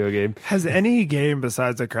in a video game. Has any game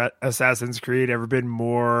besides Assassin's Creed ever been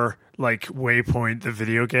more like Waypoint, the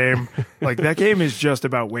video game? Like that game is just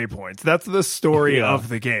about waypoints. That's the story of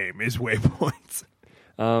the game is waypoints.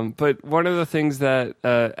 But one of the things that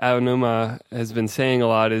Aonuma has been saying a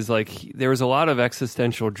lot is like there was a lot of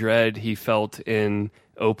existential dread he felt in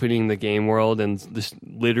opening the game world and just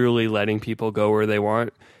literally letting people go where they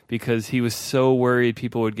want because he was so worried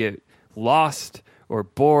people would get lost or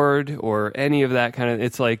bored or any of that kind of.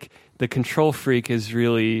 It's like the Control Freak is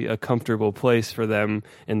really a comfortable place for them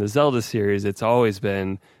in the Zelda series. It's always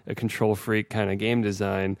been a Control Freak kind of game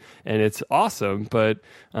design, and it's awesome. But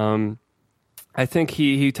I think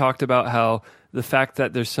he talked about how the fact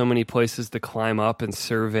that there's so many places to climb up and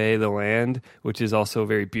survey the land, which is also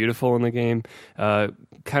very beautiful in the game,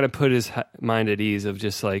 kind of put his mind at ease of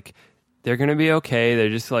just like, they're going to be okay. They're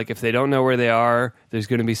just like, if they don't know where they are, there's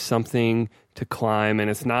going to be something to climb, and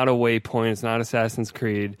it's not a waypoint, it's not Assassin's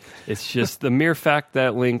Creed. It's just the mere fact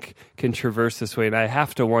that Link can traverse this way. And I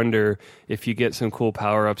have to wonder if you get some cool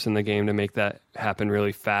power-ups in the game to make that happen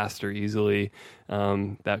really fast or easily.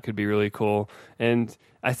 That could be really cool. And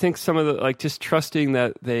I think some of the, like, just trusting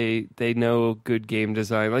that they know good game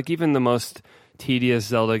design, like even the most tedious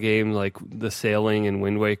Zelda game, like the sailing in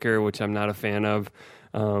Wind Waker, which I'm not a fan of,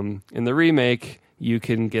 in the remake, you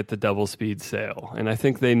can get the double speed sail. And I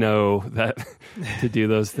think they know that to do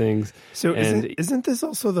those things. So isn't this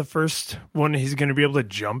also the first one he's going to be able to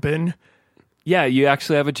jump in? Yeah, you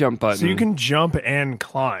actually have a jump button. So you can jump and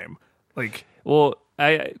climb. Like, well,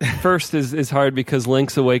 first is hard because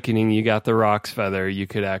Link's Awakening, you got the Roc's Feather, you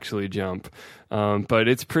could actually jump. But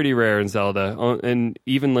it's pretty rare in Zelda. And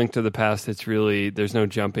even Link to the Past, there's no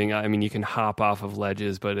jumping. I mean, you can hop off of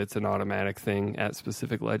ledges, but it's an automatic thing at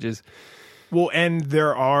specific ledges. Well, and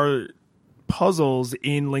there are puzzles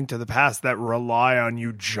in Link to the Past that rely on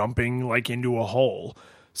you jumping like into a hole.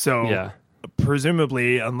 So yeah.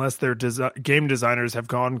 Presumably, unless their game designers have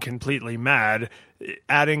gone completely mad,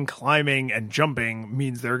 adding climbing and jumping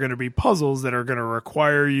means there are going to be puzzles that are going to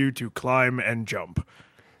require you to climb and jump,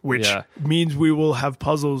 which means we will have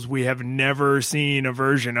puzzles we have never seen a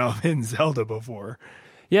version of in Zelda before.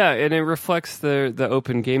 Yeah, and it reflects the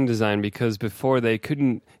open game design, because before they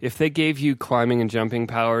couldn't, if they gave you climbing and jumping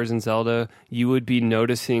powers in Zelda, you would be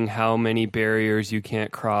noticing how many barriers you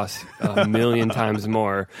can't cross a million times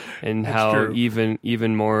more, and That's how true.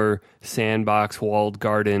 even more sandbox walled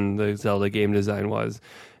garden the Zelda game design was.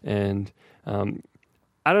 And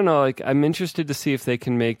I don't know, like, I'm interested to see if they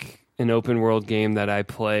can make an open world game that I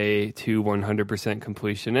play to 100%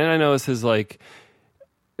 completion. And I know this is like,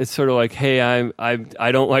 it's sort of like, hey,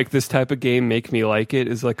 I don't like this type of game, make me like it,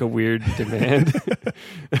 is like a weird demand.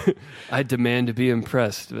 I demand to be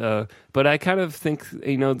impressed. But I kind of think,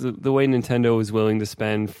 the way Nintendo is willing to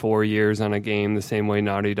spend 4 years on a game the same way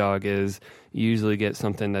Naughty Dog is, you usually get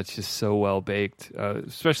something that's just so well baked,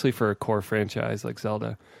 especially for a core franchise like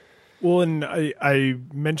Zelda. Well, and I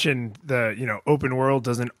mentioned open world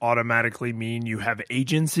doesn't automatically mean you have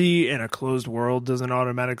agency, and a closed world doesn't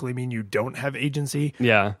automatically mean you don't have agency.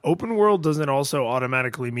 Yeah. Open world doesn't also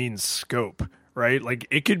automatically mean scope, right? Like,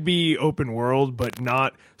 it could be open world, but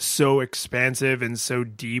not so expansive and so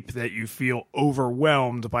deep that you feel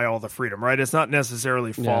overwhelmed by all the freedom, right? It's not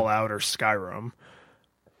necessarily Fallout or Skyrim.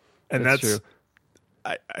 And that's true.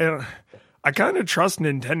 I kind of trust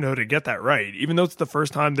Nintendo to get that right. Even though it's the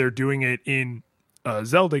first time they're doing it in a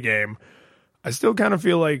Zelda game, I still kind of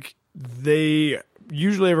feel like they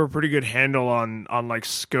usually have a pretty good handle on like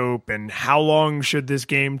scope and how long should this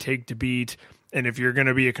game take to beat. And if you're going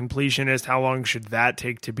to be a completionist, how long should that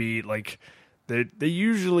take to beat? Like, they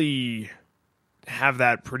usually have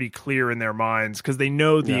that pretty clear in their minds because they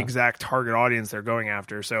know the exact target audience they're going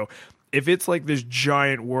after. So if it's like this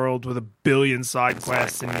giant world with a billion side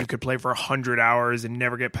quests and you could play for 100 hours and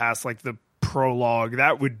never get past like the prologue,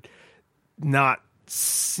 that would not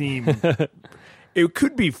seem... It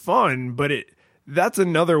could be fun, but that's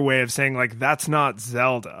another way of saying, like, that's not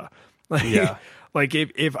Zelda. Like,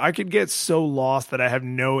 if I could get so lost that I have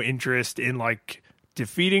no interest in, like,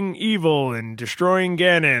 defeating evil and destroying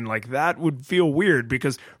Ganon, like, that would feel weird,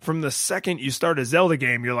 because from the second you start a Zelda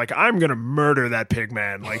game, you're like, I'm gonna murder that pig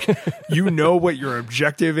man. Like, you know what your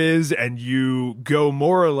objective is, and you go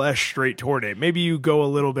more or less straight toward it. Maybe you go a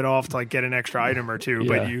little bit off to, like, get an extra item or two,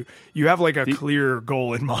 but you have, like, a clear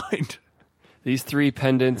goal in mind. These 3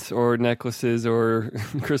 pendants or necklaces or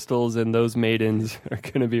crystals and those maidens are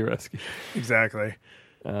gonna be rescued. Exactly.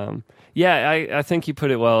 I think you put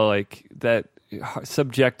it well, like, that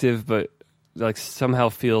subjective but like somehow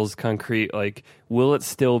feels concrete. Like, will it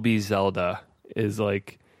still be Zelda? Is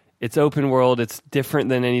like, it's open world, it's different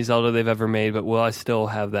than any Zelda they've ever made, but will I still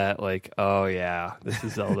have that, like, oh yeah, this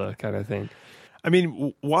is Zelda kind of thing? I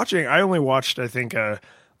mean, I only watched, I think,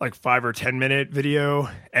 like 5 or 10 minute video,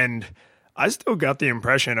 and I still got the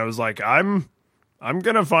impression, I was like, I'm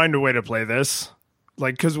gonna find a way to play this.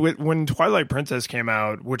 Like, because when Twilight Princess came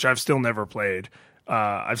out, which I've still never played,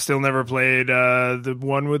 the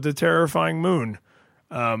one with the terrifying moon.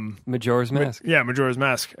 Majora's Mask. Majora's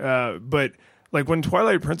Mask. But like, when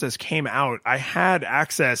Twilight Princess came out, I had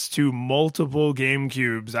access to multiple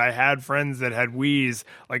GameCubes. I had friends that had Wiis.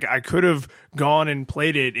 Like, I could have gone and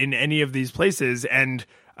played it in any of these places, and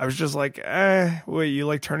I was just like, wait, you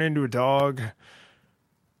like turn into a dog?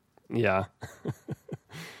 Yeah.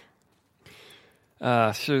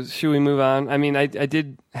 Should we move on? I mean, I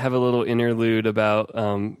did have a little interlude about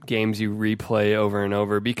games you replay over and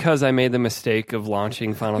over because I made the mistake of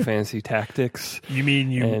launching Final Fantasy Tactics. You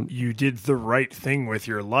mean you did the right thing with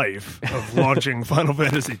your life of launching Final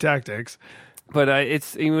Fantasy Tactics? But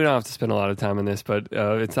we don't have to spend a lot of time on this, but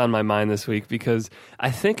it's on my mind this week because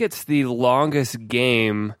I think it's the longest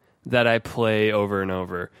game that I play over and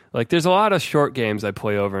over. Like, there's a lot of short games I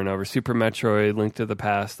play over and over. Super Metroid, Link to the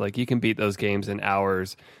Past, like, you can beat those games in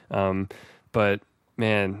hours. But,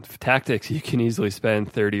 man, Tactics, you can easily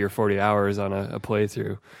spend 30 or 40 hours on a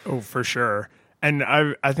playthrough. Oh, for sure. And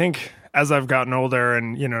I think as I've gotten older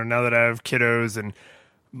and, now that I have kiddos and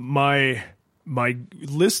my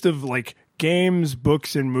list of, like, games,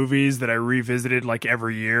 books, and movies that I revisited, like,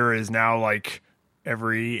 every year is now, like,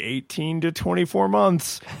 every 18 to 24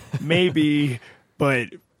 months, maybe. But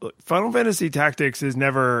Final Fantasy Tactics is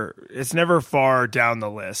never far down the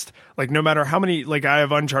list. Like, no matter how many, like, I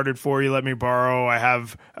have Uncharted 4 you let me borrow. I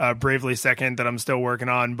have Bravely Second that I'm still working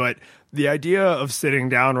on. But the idea of sitting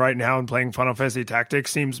down right now and playing Final Fantasy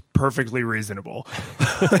Tactics seems perfectly reasonable.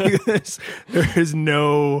 Like, there is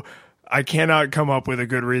no... I cannot come up with a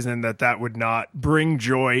good reason that would not bring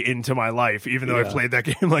joy into my life, even though I played that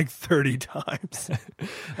game like 30 times.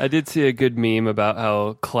 I did see a good meme about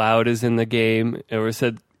how Cloud is in the game. It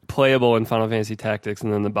said playable in Final Fantasy Tactics,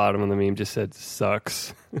 and then the bottom of the meme just said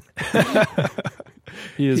sucks.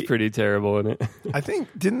 He is pretty terrible in it. I think,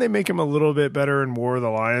 didn't they make him a little bit better in War of the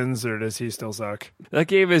Lions, or does he still suck? That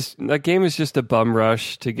game is just a bum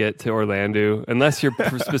rush to get to Orlando, unless you're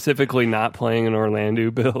specifically not playing an Orlando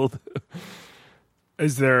build.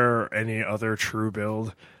 Is there any other true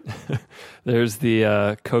build? There's the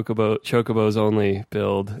Chocobos only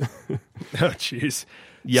build. Oh, jeez.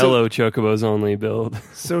 Yellow Chocobos only build.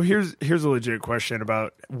 So here's a legit question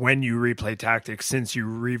about when you replay Tactics, since you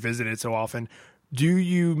revisit it so often. Do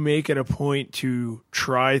you make it a point to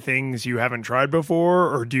try things you haven't tried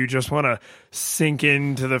before, or do you just want to sink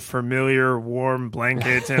into the familiar warm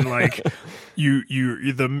blanket and like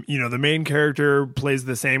the main character plays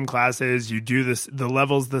the same classes, you do the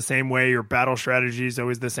levels the same way, your battle strategy is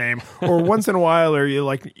always the same, or once in a while are you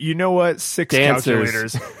like, you know what, 6 Dancers.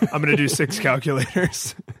 calculators, I'm going to do 6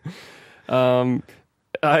 calculators.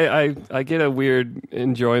 I get a weird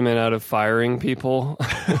enjoyment out of firing people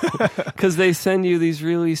because they send you these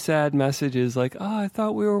really sad messages like, oh, I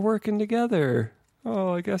thought we were working together.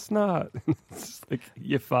 Oh, I guess not. It's just like,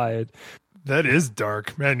 you're fired. That is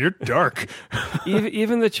dark, man. You're dark.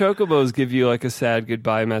 even the Chocobos give you like a sad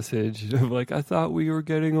goodbye message of like, I thought we were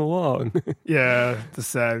getting along. Yeah, the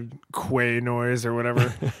sad quay noise or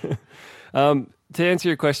whatever. To answer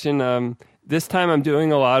your question, this time I'm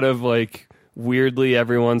doing a lot of like, weirdly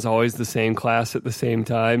everyone's always the same class at the same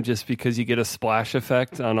time, just because you get a splash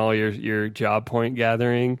effect on all your job point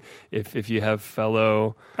gathering if you have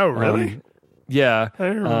fellow. Oh, really? Yeah, I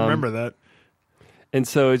didn't remember that. And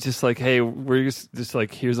so it's just like, hey, we're just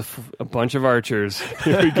like, here's a bunch of archers.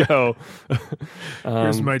 Here we go.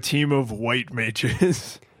 Here's my team of white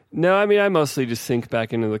mages. No, I mean, I mostly just sink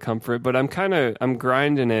back into the comfort, but I'm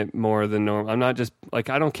grinding it more than normal. I'm not just, like,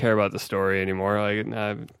 I don't care about the story anymore. Like,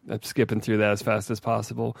 I'm skipping through that as fast as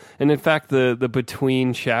possible. And in fact, the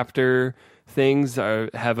between chapter things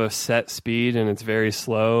have a set speed, and it's very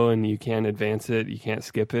slow, and you can't advance it, you can't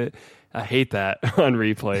skip it. I hate that on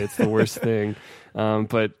replay. It's the worst thing.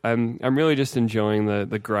 But I'm really just enjoying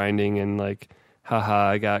the grinding and like, haha,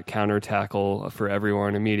 I got counter tackle for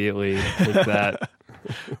everyone immediately. Like that.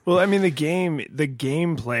 Well, I mean, the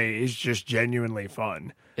gameplay is just genuinely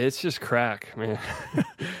fun. It's just crack, man.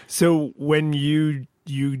 So when you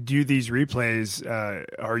do these replays,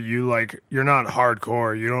 are you like, you're not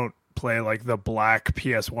hardcore? You don't play like the black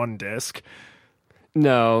PS1 disc?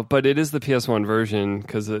 No, but it is the PS1 version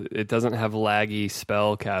because it doesn't have laggy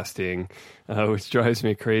spell casting, which drives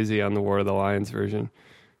me crazy on the War of the Lions version.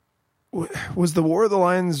 Was the War of the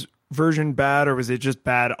Lions version bad, or was it just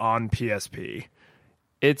bad on PSP?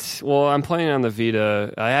 I'm playing on the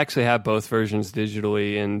Vita. I actually have both versions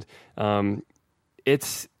digitally, and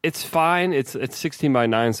it's fine. It's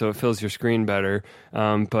 16:9, so it fills your screen better.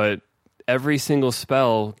 But every single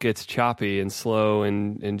spell gets choppy and slow,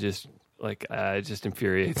 and just like it just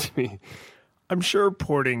infuriates me. I'm sure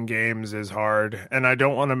porting games is hard, and I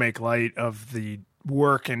don't want to make light of the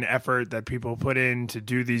work and effort that people put in to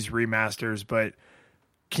do these remasters, but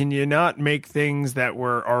can you not make things that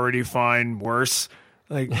were already fine worse?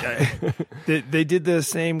 Like they did the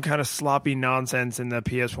same kind of sloppy nonsense in the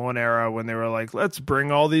PS1 era when they were like, let's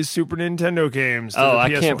bring all these Super Nintendo games to the I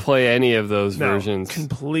PS1. can't play any of those No, versions.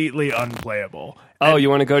 completely unplayable. Oh, you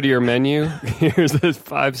want to go to your menu? Here's this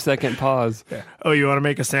 5-second pause. Oh, you want to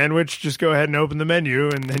make a sandwich? Just go ahead and open the menu,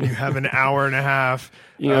 and then you have an hour and a half.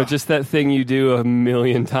 You know, just that thing you do a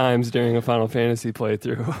million times during a Final Fantasy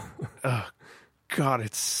playthrough. God,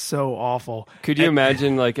 it's so awful. Could you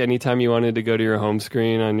imagine, like, anytime you wanted to go to your home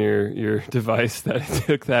screen on your device that it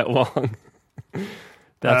took that long?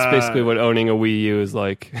 That's basically what owning a Wii U is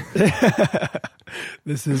like.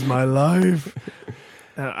 This is my life.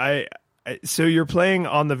 So you're playing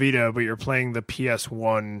on the Vita, but you're playing the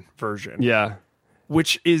PS1 version. Yeah.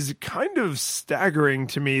 Which is kind of staggering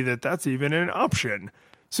to me that that's even an option.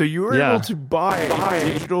 So you were able to buy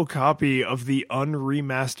a digital copy of the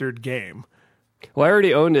unremastered game. Well, I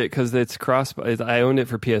already owned it because it's I owned it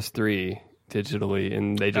for PS3 digitally,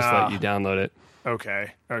 and they just let you download it.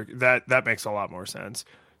 Okay. That makes a lot more sense.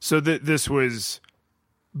 So this was...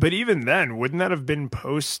 But even then, wouldn't that have been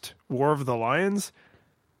post War of the Lions?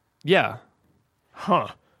 Yeah. Huh.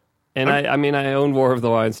 And I mean, I own War of the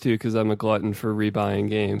Lions too because I'm a glutton for rebuying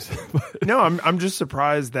games. No, I'm just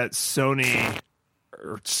surprised that Sony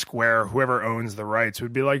or Square, whoever owns the rights,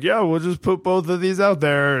 would be like, yeah, we'll just put both of these out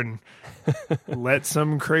there and let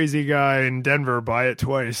some crazy guy in Denver buy it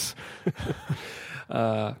twice.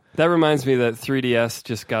 That reminds me that 3DS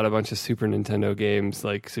just got a bunch of Super Nintendo games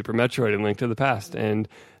like Super Metroid and Link to the Past, and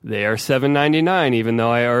they are $7.99, even though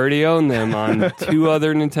I already own them on 2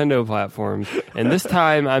 other Nintendo platforms. And this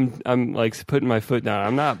time, I'm like putting my foot down.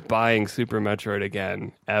 I'm not buying Super Metroid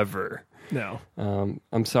again ever. No.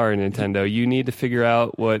 I'm sorry, Nintendo. You need to figure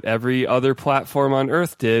out what every other platform on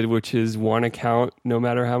Earth did, which is one account no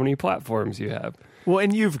matter how many platforms you have. Well,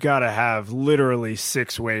 and you've got to have literally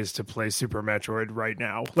 6 ways to play Super Metroid right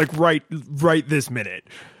now. Like right this minute.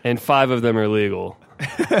 And 5 of them are legal.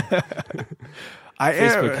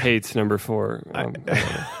 Facebook am, hates number 4.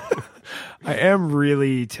 I am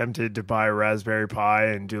really tempted to buy a Raspberry Pi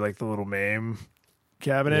and do like the little MAME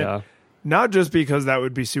cabinet. Yeah. Not just because that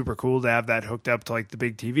would be super cool to have that hooked up to like the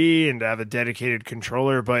big TV and to have a dedicated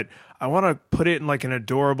controller, but I want to put it in like an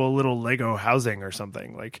adorable little Lego housing or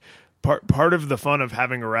something. Like part of the fun of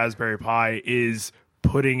having a Raspberry Pi is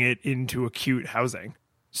putting it into a cute housing.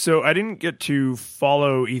 So I didn't get to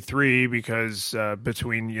follow E3 because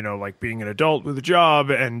between, like being an adult with a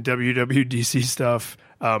job and WWDC stuff,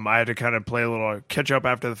 I had to kind of play a little catch up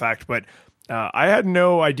after the fact. But I had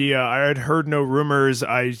no idea. I had heard no rumors.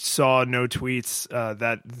 I saw no tweets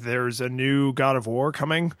that there's a new God of War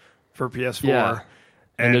coming for PS4. Yeah.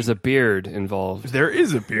 And there's a beard involved. There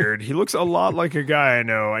is a beard. He looks a lot like a guy I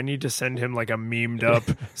know. I need to send him like a memed up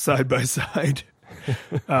side by side.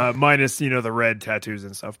 Minus, the red tattoos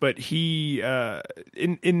and stuff. But he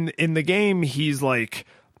in the game, he's like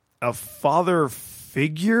a father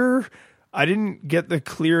figure. I didn't get the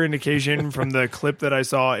clear indication from the clip that I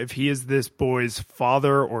saw if he is this boy's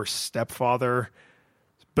father or stepfather.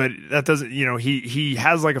 But that doesn't, he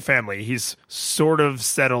has like a family. He's sort of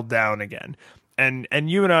settled down again. And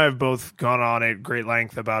you and I have both gone on at great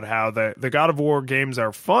length about how the God of War games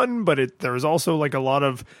are fun, but there's also like a lot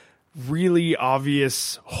of really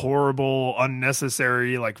obvious, horrible,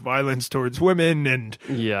 unnecessary like violence towards women and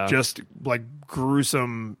just like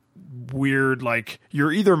gruesome, weird, like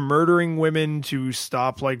you're either murdering women to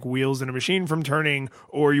stop like wheels in a machine from turning,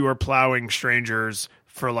 or you are plowing strangers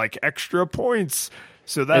for like extra points.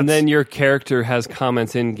 So that's, and then your character has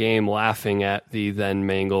comments in game laughing at the then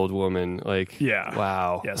mangled woman. Like,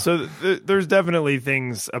 wow. Yeah. So there's definitely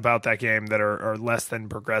things about that game that are less than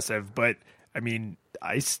progressive, but I mean,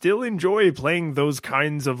 I still enjoy playing those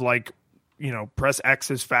kinds of like, press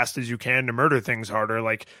X as fast as you can to murder things harder.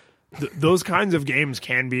 Like those kinds of games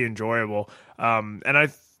can be enjoyable. And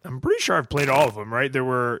I'm pretty sure I've played all of them, right? There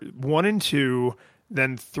were 1 and 2,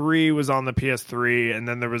 then 3 was on the PS3, and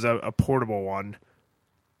then there was a portable one.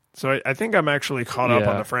 So I think I'm actually caught up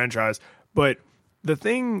on the franchise. But the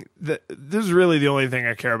thing this is really the only thing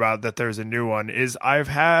I care about that there's a new one is I've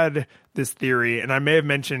had this theory, and I may have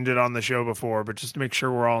mentioned it on the show before, but just to make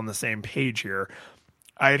sure we're all on the same page here,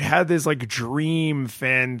 I had this like dream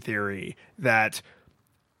fan theory that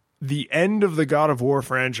the end of the God of War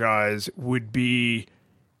franchise would be,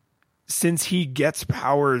 since he gets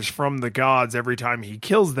powers from the gods every time he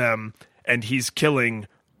kills them, and he's killing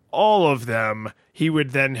all of them, he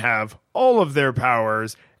would then have all of their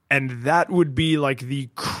powers, and that would be like the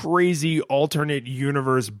crazy alternate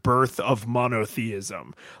universe birth of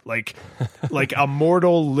monotheism. Like a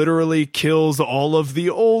mortal literally kills all of the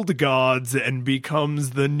old gods and becomes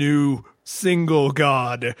the new single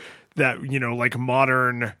god that, like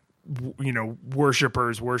modern,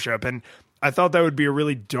 worshipers worship. And I thought that would be a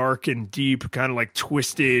really dark and deep, kind of like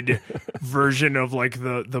twisted version of like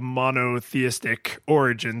the monotheistic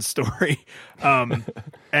origin story. And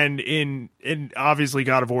in obviously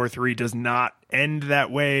God of War 3 does not end that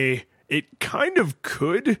way. It kind of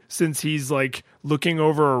could, since he's like looking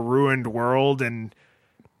over a ruined world, and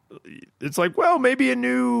it's like, well, maybe a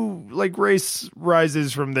new like race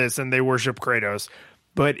rises from this and they worship Kratos.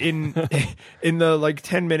 But in the like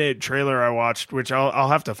 10-minute trailer I watched, which I'll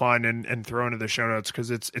have to find and throw into the show notes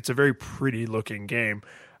because it's a very pretty looking game.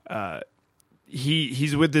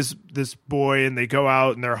 He's with this boy and they go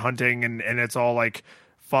out and they're hunting and it's all like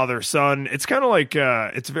father son. It's kind of like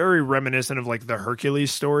it's very reminiscent of like the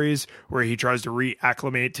Hercules stories where he tries to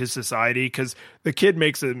reacclimate to society because the kid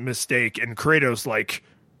makes a mistake and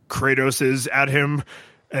Kratos is at him.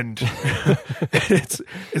 And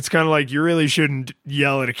it's kind of like you really shouldn't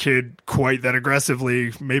yell at a kid quite that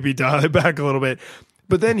aggressively, maybe dial it back a little bit.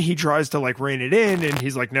 But then he tries to like rein it in and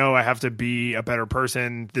he's like, no, I have to be a better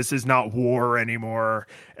person. This is not war anymore.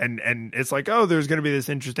 And it's like, oh, there's going to be this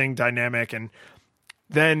interesting dynamic. And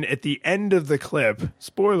then at the end of the clip,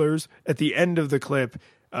 spoilers, at the end of the clip,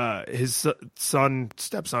 his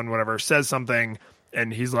stepson, whatever, says something.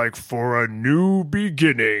 And he's like, for a new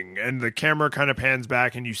beginning. And the camera kind of pans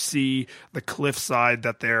back and you see the cliffside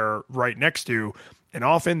that they're right next to. And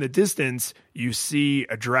off in the distance, you see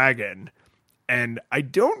a dragon. And I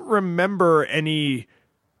don't remember any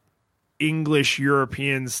English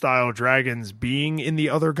European style dragons being in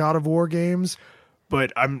the other God of War games.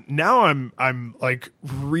 But I'm like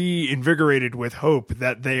reinvigorated with hope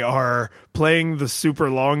that they are playing the super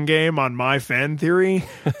long game on my fan theory.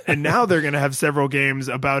 And now they're going to have several games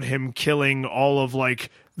about him killing all of like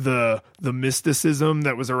the mysticism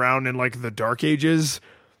that was around in like the Dark Ages.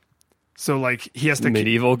 So like he has to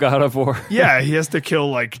medieval God of War. Yeah, he has to kill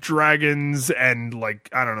like dragons and like,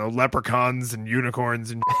 I don't know, leprechauns and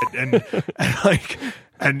unicorns and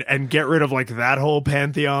and get rid of like that whole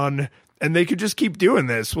pantheon. And they could just keep doing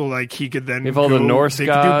this. Well, like he could then have all the Norse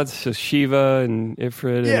gods, so Shiva and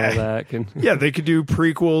Ifrit and all that. Yeah, they could do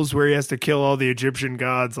prequels where he has to kill all the Egyptian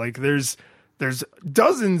gods. Like there's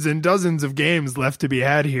dozens and dozens of games left to be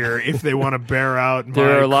had here if they want to bear out.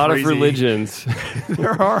 There are a lot of religions.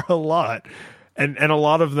 There are a lot, and a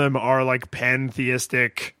lot of them are like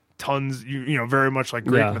pantheistic. Tons, very much like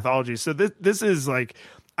Greek mythology. So this is like,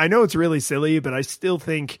 I know it's really silly, but I still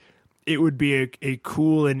think it would be a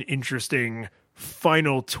cool and interesting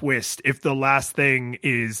final twist if the last thing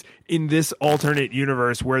is in this alternate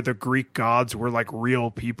universe where the Greek gods were like real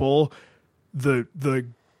people, the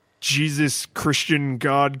Jesus Christian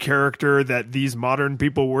God character that these modern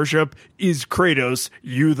people worship is Kratos,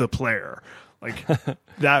 you the player. Like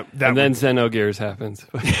that and then Xenogears happens.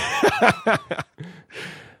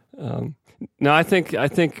 No, I think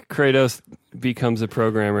Kratos becomes a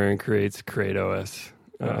programmer and creates Kratos.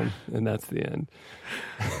 And that's the end.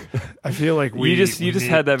 I feel like you just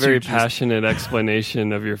had that very passionate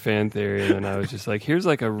explanation of your fan theory, and then I was just like, "Here's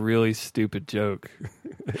like a really stupid joke."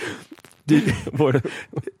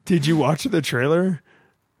 Did you watch the trailer?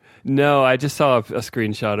 No, I just saw a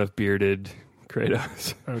screenshot of bearded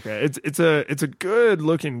Kratos. Okay, it's a good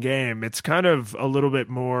looking game. It's kind of a little bit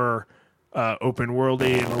more open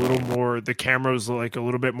worldy and a little more, the camera's like a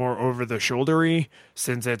little bit more over the shouldery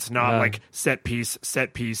since it's not like set piece.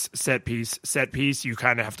 You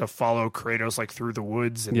kind of have to follow Kratos like through the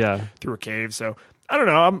woods and through a cave. So I don't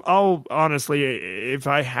know. I'll honestly, if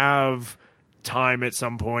I have time at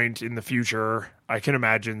some point in the future, I can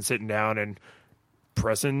imagine sitting down and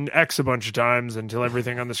pressing X a bunch of times until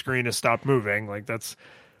everything on the screen has stopped moving. Like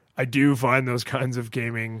I do find those kinds of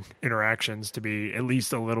gaming interactions to be at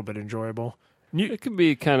least a little bit enjoyable. It can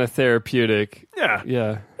be kind of therapeutic.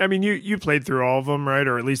 Yeah. I mean, you played through all of them, right?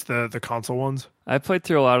 Or at least the console ones? I played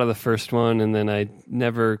through a lot of the first one, and then I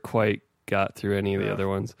never quite got through any of the other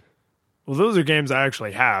ones. Well, those are games I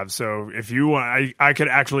actually have. So if you want, I could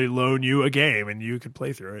actually loan you a game, and you could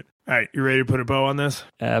play through it. All right, you ready to put a bow on this?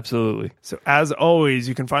 Absolutely. So as always,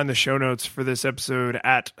 you can find the show notes for this episode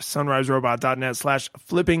at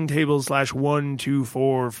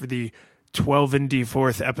sunriserobot.net/flippingtables/124 for the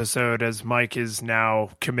 12-4th episode, as Mike is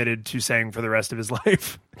now committed to saying for the rest of his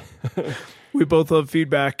life. We both love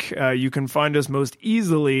feedback. You can find us most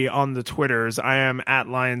easily on the Twitters. I am at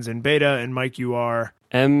Lions in Beta, and Mike, you are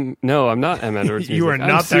No, I'm not M. Edwards. You are Music. not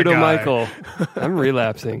I'm that Pseudo guy. Michael. I'm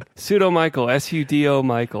relapsing. Pseudo Michael. SUDO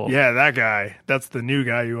Michael. Yeah, that guy. That's the new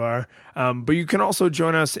guy you are. But you can also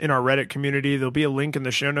join us in our Reddit community. There'll be a link in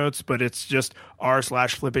the show notes, but it's just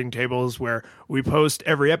r/flipping tables, where we post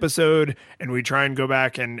every episode and we try and go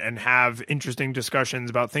back and have interesting discussions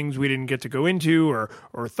about things we didn't get to go into or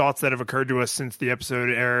thoughts that have occurred to us since the episode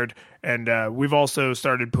aired. And we've also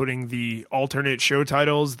started putting the alternate show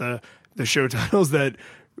titles, the show titles that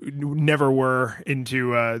never were,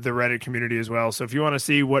 into the Reddit community as well. So if you want to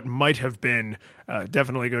see what might have been,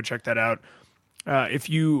 definitely go check that out. If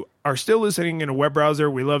you are still listening in a web browser,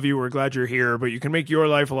 we love you. We're glad you're here, but you can make your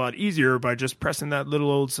life a lot easier by just pressing that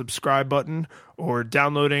little old subscribe button or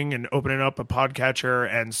downloading and opening up a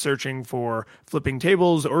podcatcher and searching for Flipping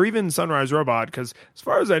Tables or even Sunrise Robot, because as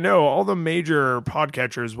far as I know, all the major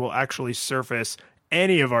podcatchers will actually surface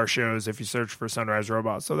any of our shows if you search for Sunrise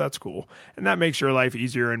Robot. So that's cool. And that makes your life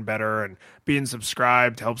easier and better. And being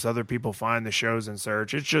subscribed helps other people find the shows and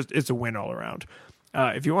search. It's a win all around.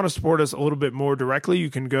 If you want to support us a little bit more directly, you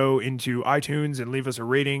can go into iTunes and leave us a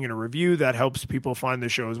rating and a review. That helps people find the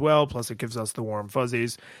show as well. Plus, it gives us the warm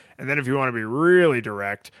fuzzies. And then if you want to be really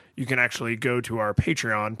direct, you can actually go to our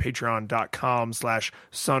Patreon,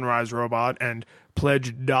 patreon.com/sunriserobot, and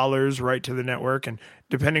pledge dollars right to the network. And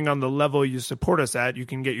depending on the level you support us at, you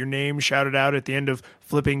can get your name shouted out at the end of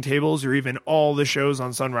Flipping Tables or even all the shows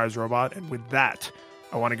on Sunrise Robot. And with that,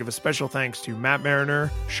 I want to give a special thanks to Matt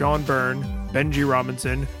Mariner, Sean Byrne, Benji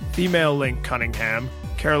Robinson, Female Link Cunningham,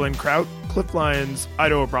 Carolyn Kraut, Cliff Lyons,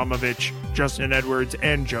 Ido Abramovich, Justin Edwards,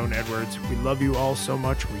 and Joan Edwards. We love you all so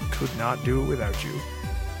much. We could not do it without you.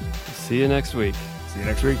 See you next week. See you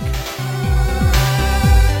next week.